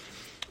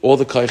 all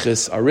the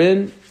kaiches are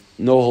in,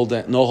 no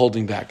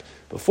holding back.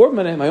 Before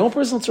midnight, my own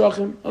personal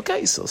tzarchim,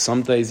 okay, so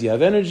some days you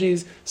have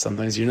energies,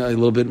 sometimes you're a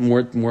little bit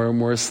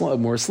more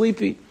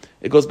sleepy.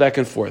 It goes back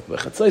and forth. But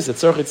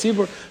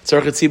tzarchei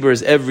tzibur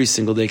is every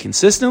single day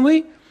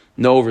consistently,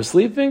 no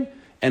oversleeping,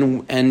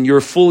 and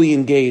you're fully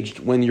engaged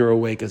when you're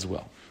awake as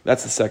well.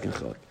 That's the second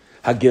chilik.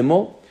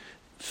 Hagimel,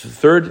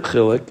 third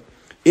chilik,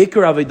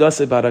 Ikar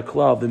Avedase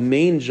Baraklal, the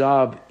main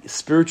job,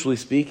 spiritually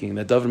speaking,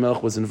 that David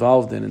Melech was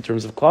involved in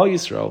terms of Klal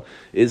Yisroel,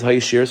 is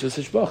Hayeshiras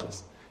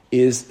v'Sishbachas,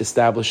 is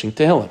establishing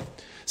Tehillim.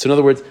 So in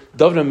other words,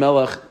 David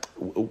Melech,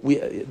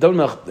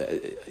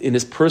 in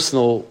his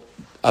personal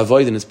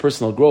avoid, in his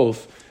personal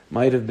growth,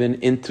 might have been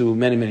into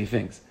many, many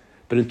things.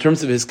 But in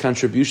terms of his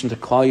contribution to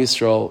Klal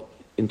Yisroel,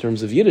 in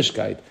terms of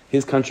Yiddishkeit,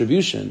 his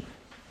contribution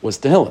was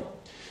Tehillim.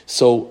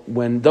 So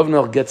when David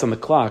Melech gets on the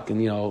clock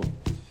and,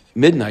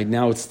 midnight,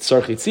 now it's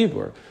tzarchei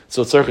tzibur.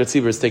 So tzarchei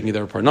tzibur is taking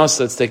their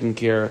parnasa, it's taking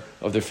care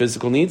of their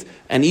physical needs,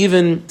 and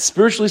even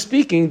spiritually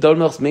speaking, David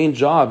Melech's main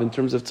job in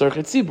terms of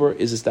tzarchei tzibur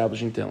is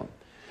establishing Tehillim.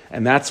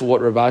 And that's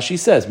what Rav Ashi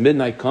says.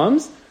 Midnight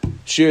comes,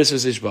 shiras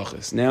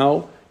v'zishbachas.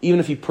 Now, even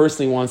if he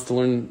personally wants to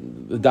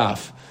learn the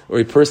daf, or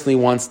he personally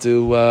wants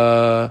to,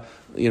 learn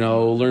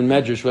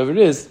medrash, whatever it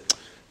is,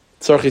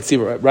 tzarchei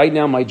tzibur. Right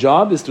now, my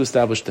job is to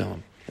establish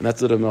Tehillim. And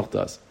that's what Rav Melech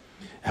does.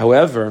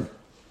 However,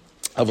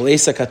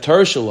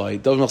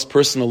 David Melech's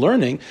personal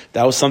learning,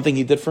 that was something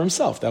he did for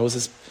himself. That was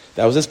his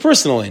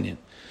personal inyan.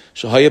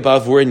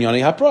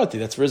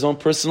 That's for his own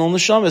personal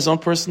neshama, his own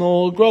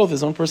personal growth,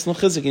 his own personal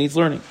chizik, and he's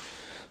learning.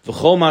 And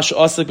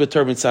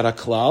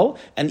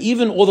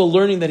even all the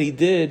learning that he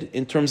did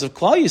in terms of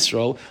Klal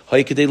Yisroel,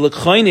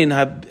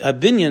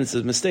 it's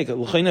a mistake,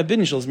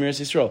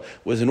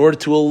 was in order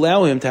to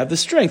allow him to have the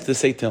strength to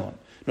say Tehillim.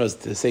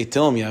 To say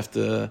Tehillim, you have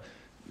to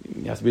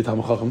be a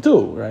Talmid Chacham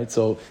too, right?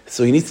 So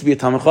he needs to be a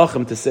Talmid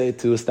Chacham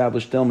to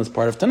establish Tehillim as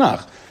part of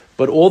Tanakh.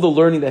 But all the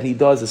learning that he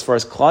does, as far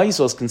as Klal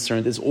Yisroel is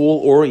concerned, is all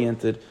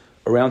oriented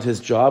around his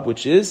job,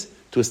 which is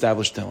to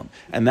establish Tehillim.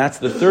 And that's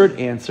the third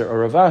answer, or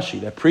Rav Ashi,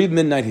 that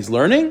pre-midnight he's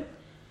learning,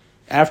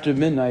 after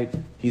midnight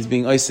he's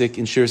being Isaac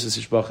in Shiras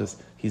Yishbachas,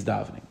 he's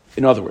davening.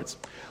 In other words,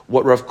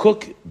 what Rav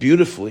Kook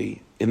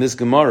beautifully in this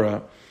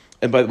Gemara,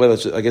 and by the way,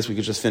 I guess we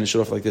could just finish it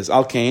off like this.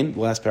 Al Kain, the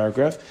last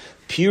paragraph,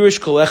 Pirish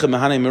Kolecha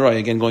Mahane Mirai,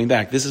 again going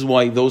back, this is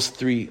why those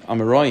three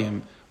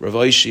Amarayim, Rav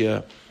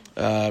Aishia,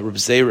 Rav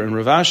Zeira, and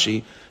Rav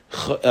Ashi,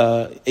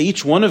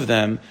 each one of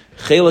them,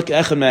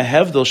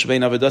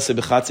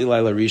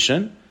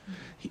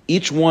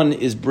 each one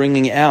is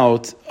bringing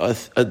out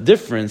a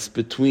difference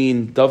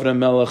between David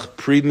HaMelech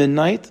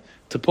pre-midnight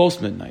to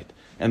post-midnight.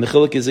 And the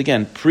chiluk is,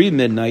 again,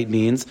 pre-midnight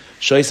means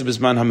Shaisa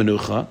B'zman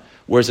HaMenucha,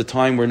 where it's a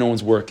time where no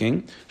one's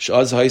working,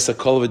 where when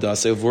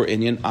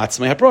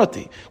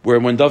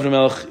David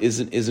HaMelech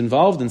is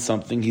involved in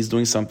something, he's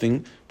doing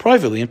something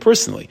privately and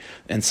personally.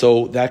 And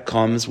so that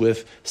comes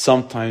with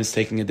sometimes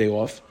taking a day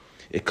off.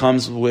 It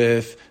comes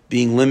with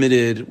being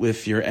limited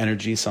with your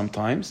energy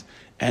sometimes,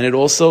 and it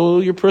also,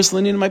 your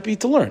personal need might be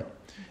to learn.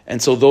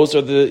 And so those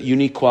are the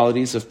unique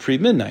qualities of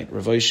pre-midnight,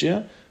 Rav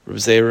Aishia, Rav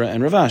Zeira,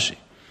 and Rav Ashi.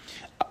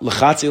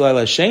 L'chatzi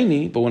laila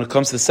sheni, but when it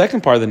comes to the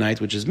second part of the night,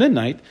 which is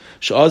midnight,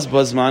 sh'az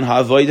bazman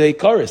ha'avodah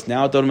ikaris.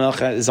 Now David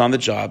HaMelech is on the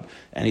job,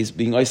 and he's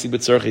being Isaac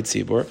b'tzarchei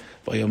tzibur,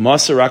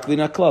 v'yamasa rak li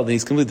naklal, and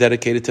he's completely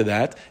dedicated to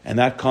that, and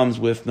that comes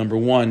with, number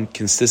one,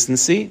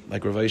 consistency,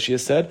 like Rav Aishia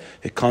said.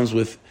 It comes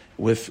with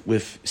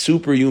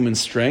superhuman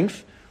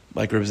strength,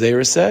 like Rav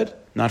Zeira said,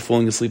 not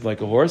falling asleep like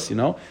a horse,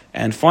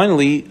 and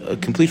finally, a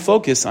complete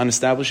focus on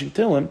establishing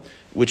Tehillim,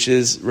 which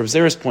is Rav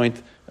Zeira's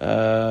point.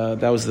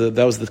 That was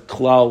the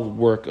klal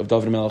work of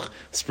David HaMelech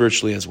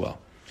spiritually as well.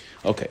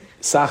 Okay,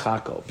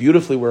 Sachako,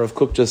 beautifully, where Rav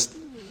Kook just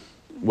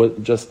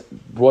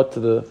brought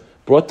to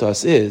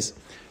us is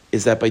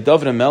that by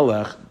David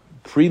HaMelech,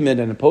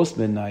 pre-midnight and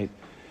post-midnight,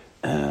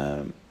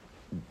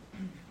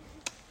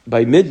 by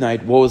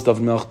midnight, what was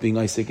David HaMelech being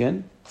Isaac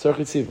in?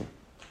 Tzarchei Tzibur.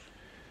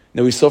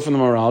 Now we saw from the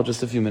Maral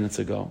just a few minutes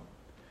ago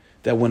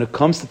that when it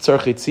comes to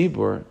Tzarchei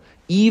Tzibur,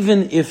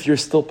 even if you're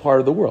still part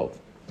of the world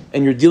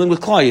and you're dealing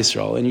with Klal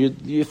Yisroel and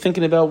you're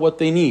thinking about what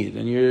they need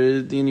and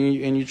you're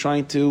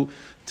trying to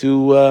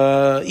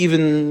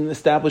even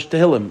establish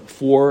Tehillim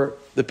for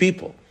the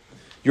people,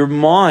 your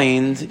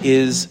mind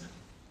is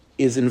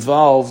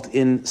involved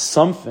in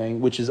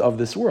something which is of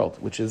this world,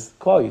 which is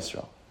Klal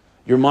Yisroel.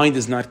 Your mind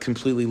is not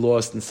completely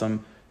lost in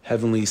some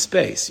heavenly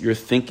space. You're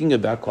thinking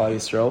about Klal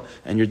Yisroel,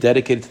 and you're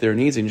dedicated to their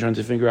needs, and you're trying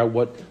to figure out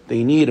what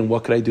they need and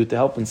what could I do to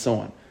help, and so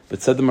on.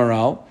 But said the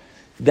Maral,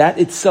 that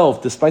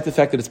itself, despite the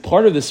fact that it's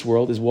part of this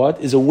world, is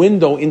what? Is a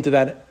window into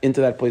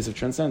that place of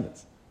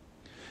transcendence.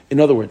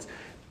 In other words,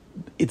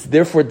 it's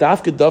therefore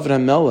Dafka David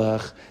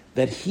HaMelech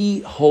that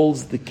he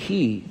holds the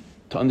key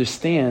to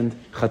understand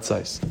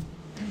Chatzos.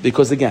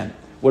 Because again,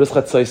 what does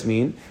Chatzos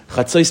mean?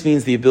 Chatzos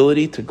means the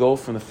ability to go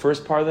from the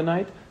first part of the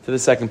night to the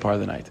second part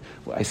of the night.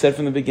 I said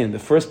from the beginning, the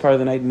first part of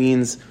the night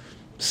means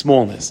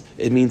smallness.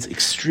 It means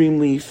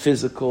extremely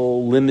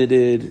physical,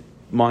 limited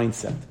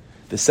mindset.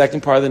 The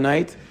second part of the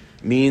night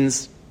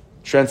means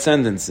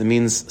transcendence. It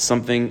means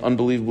something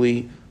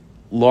unbelievably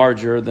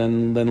larger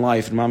than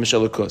life, mamash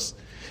elokus.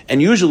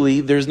 And usually,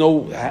 there's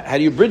no. How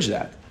do you bridge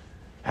that?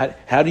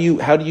 How do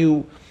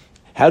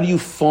you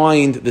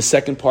find the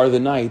second part of the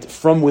night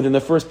from within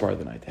the first part of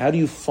the night? How do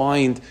you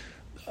find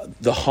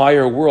the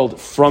higher world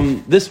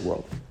from this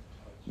world?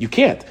 You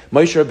can't.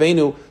 Moshe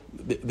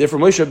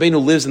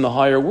Rabbeinu lives in the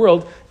higher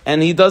world,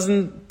 and he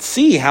doesn't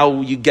see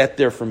how you get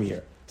there from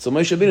here. So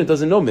Moshe Rabbeinu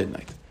doesn't know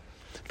midnight,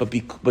 but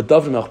David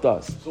HaMelech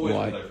does. So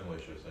why?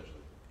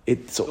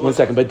 One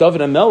second. By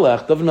David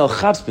HaMelech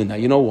chaps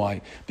midnight. You know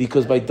why?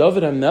 Because by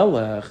David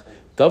HaMelech,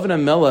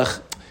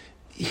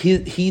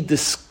 he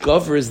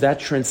discovers that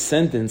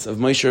transcendence of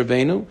Moshe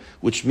Rabbeinu,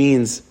 which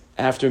means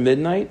after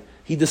midnight.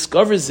 He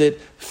discovers it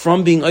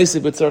from being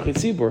Isaac b'tzarchei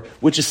tzibur,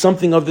 which is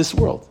something of this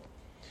world.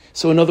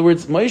 So in other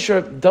words,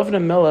 David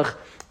HaMelech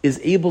is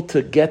able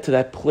to get to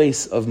that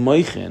place of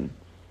moichin,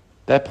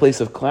 that place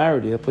of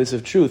clarity, that place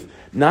of truth,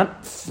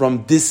 not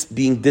from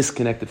being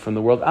disconnected from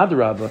the world,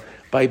 adarabah,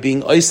 by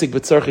being Isaac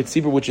b'tzarchei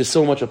tzibur, which is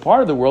so much a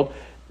part of the world.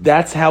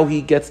 That's how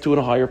he gets to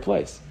a higher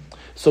place.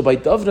 So by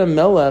David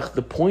HaMelech,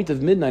 the point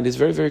of midnight is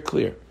very, very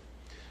clear.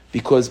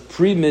 Because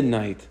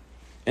pre-midnight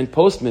and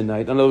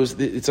post-midnight, in other words,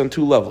 it's on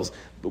two levels.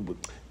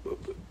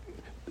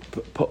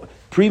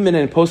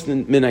 Pre-midnight and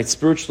post-midnight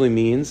spiritually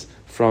means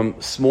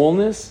from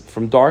smallness,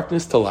 from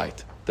darkness to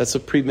light. That's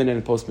what pre-midnight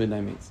and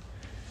post-midnight means.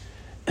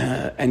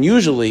 And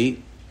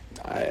usually,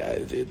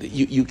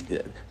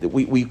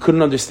 we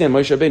couldn't understand.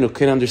 Moshe Rabbeinu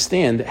couldn't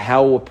understand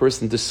how a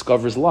person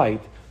discovers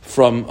light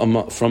from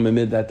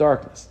amid that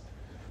darkness.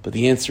 But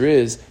the answer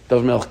is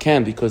David Melech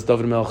can, because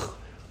David Melech,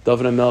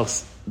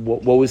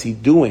 what was he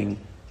doing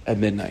at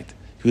midnight?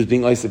 He was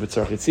being Isaac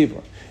b'tzarchei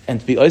tzibur. And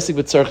to be Isaac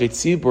b'tzarchei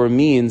tzibur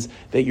means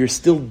that you're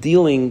still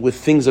dealing with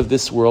things of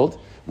this world,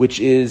 which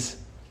is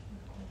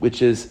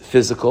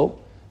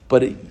physical,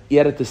 but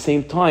yet at the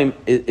same time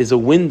is a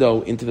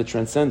window into the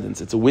transcendence.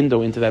 It's a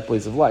window into that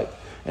place of light.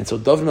 And so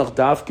David Melech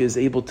Davka is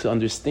able to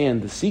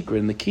understand the secret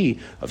and the key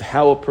of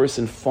how a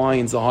person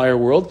finds a higher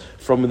world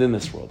from within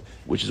this world,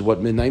 which is what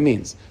midnight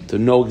means. To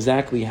know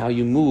exactly how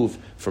you move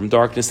from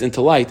darkness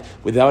into light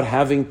without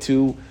having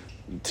the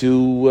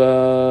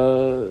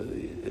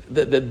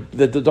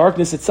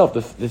darkness itself,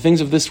 the things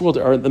of this world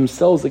are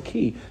themselves the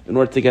key in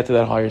order to get to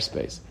that higher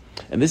space.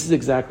 And this is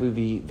exactly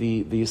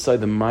the Yussie,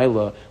 the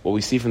Maila. What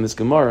we see from this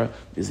Gemara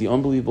is the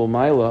unbelievable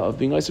Maila of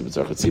being Isaac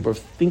b'tzarchei tzibur, of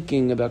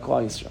thinking about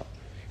Klal Yisroel.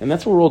 And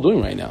that's what we're all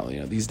doing right now.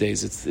 These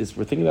days, it's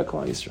we're thinking about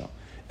Klal Yisroel,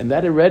 and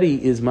that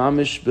already is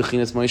mamish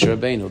b'chinas Moshe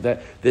Rabbeinu.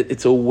 That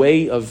it's a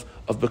way of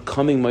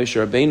becoming Moshe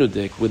Rabbeinu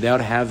dik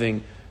without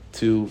having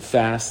to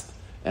fast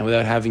and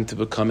without having to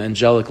become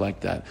angelic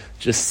like that.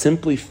 Just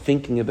simply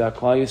thinking about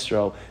Klal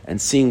Yisroel and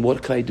seeing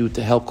what can I do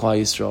to help Klal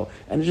Yisroel,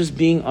 and just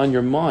being on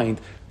your mind.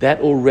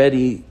 That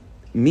already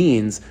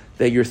means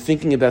that you're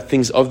thinking about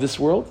things of this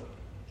world,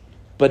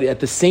 but at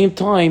the same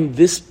time,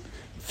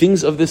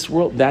 things of this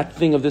world, that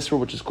thing of this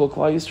world, which is called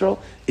Klal Yisroel,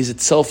 is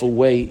itself a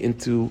way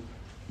into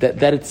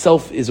that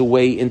itself is a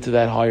way into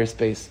that higher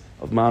space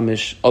of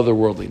mamish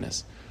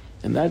otherworldliness,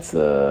 and that's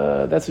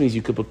what means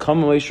you could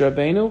become Moshe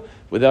Rabbeinu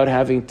without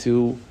having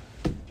to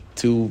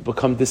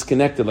become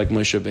disconnected like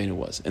Moshe Rabbeinu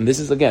was. And this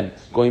is, again,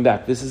 going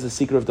back. This is the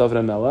secret of David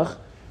HaMelech,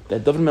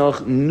 that David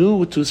HaMelech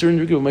knew to a certain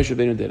degree what Moshe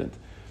Rabbeinu didn't.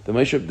 That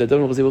David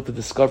HaMelech was able to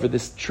discover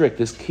this trick,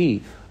 this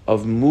key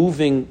of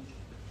moving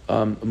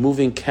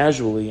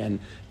casually and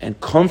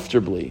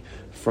comfortably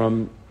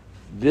from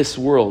this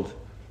world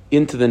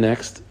into the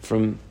next,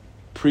 from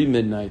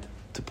pre-midnight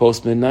to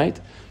post-midnight,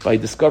 by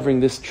discovering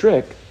this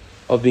trick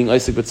of being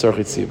Isaac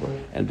b'tzarchei tzibur.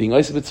 And being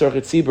Isaac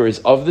b'tzarchei tzibur is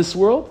of this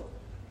world,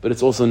 but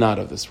it's also not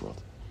of this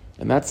world.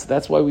 And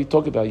that's why we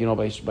talk about,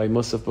 by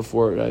Musaf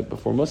before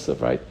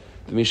Musaf, right?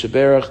 The Misha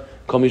Berach,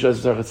 Kol Misha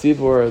b'tzarchei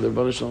tzibur, the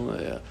Rebbeinu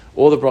Shalom,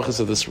 all the brachas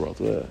of this world.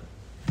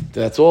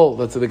 That's all.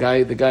 That's the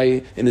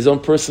guy in his own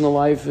personal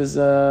life is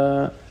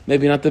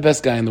maybe not the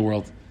best guy in the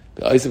world.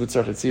 Isaac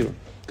b'tzarchei tzibur.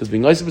 Because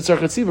being Isaac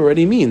b'tzarchei tzibur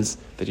already means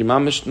that you're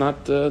mamish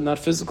not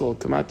physical,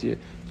 kamati,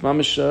 it's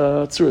mamish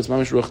tzur, it's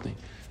mamish ruchni.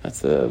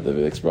 That's the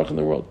biggest bracha in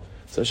the world.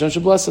 So Hashem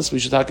should bless us. We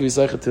should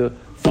to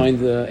find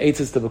the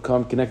eitzes to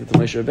become connected to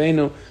Moshe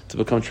Rabbeinu, to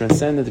become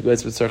transcendent, to go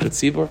Isaac b'tzarchei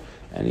tzibur,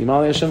 and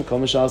Yimalei Hashem, kol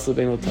mishal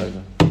Rabbeinu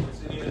Taiva.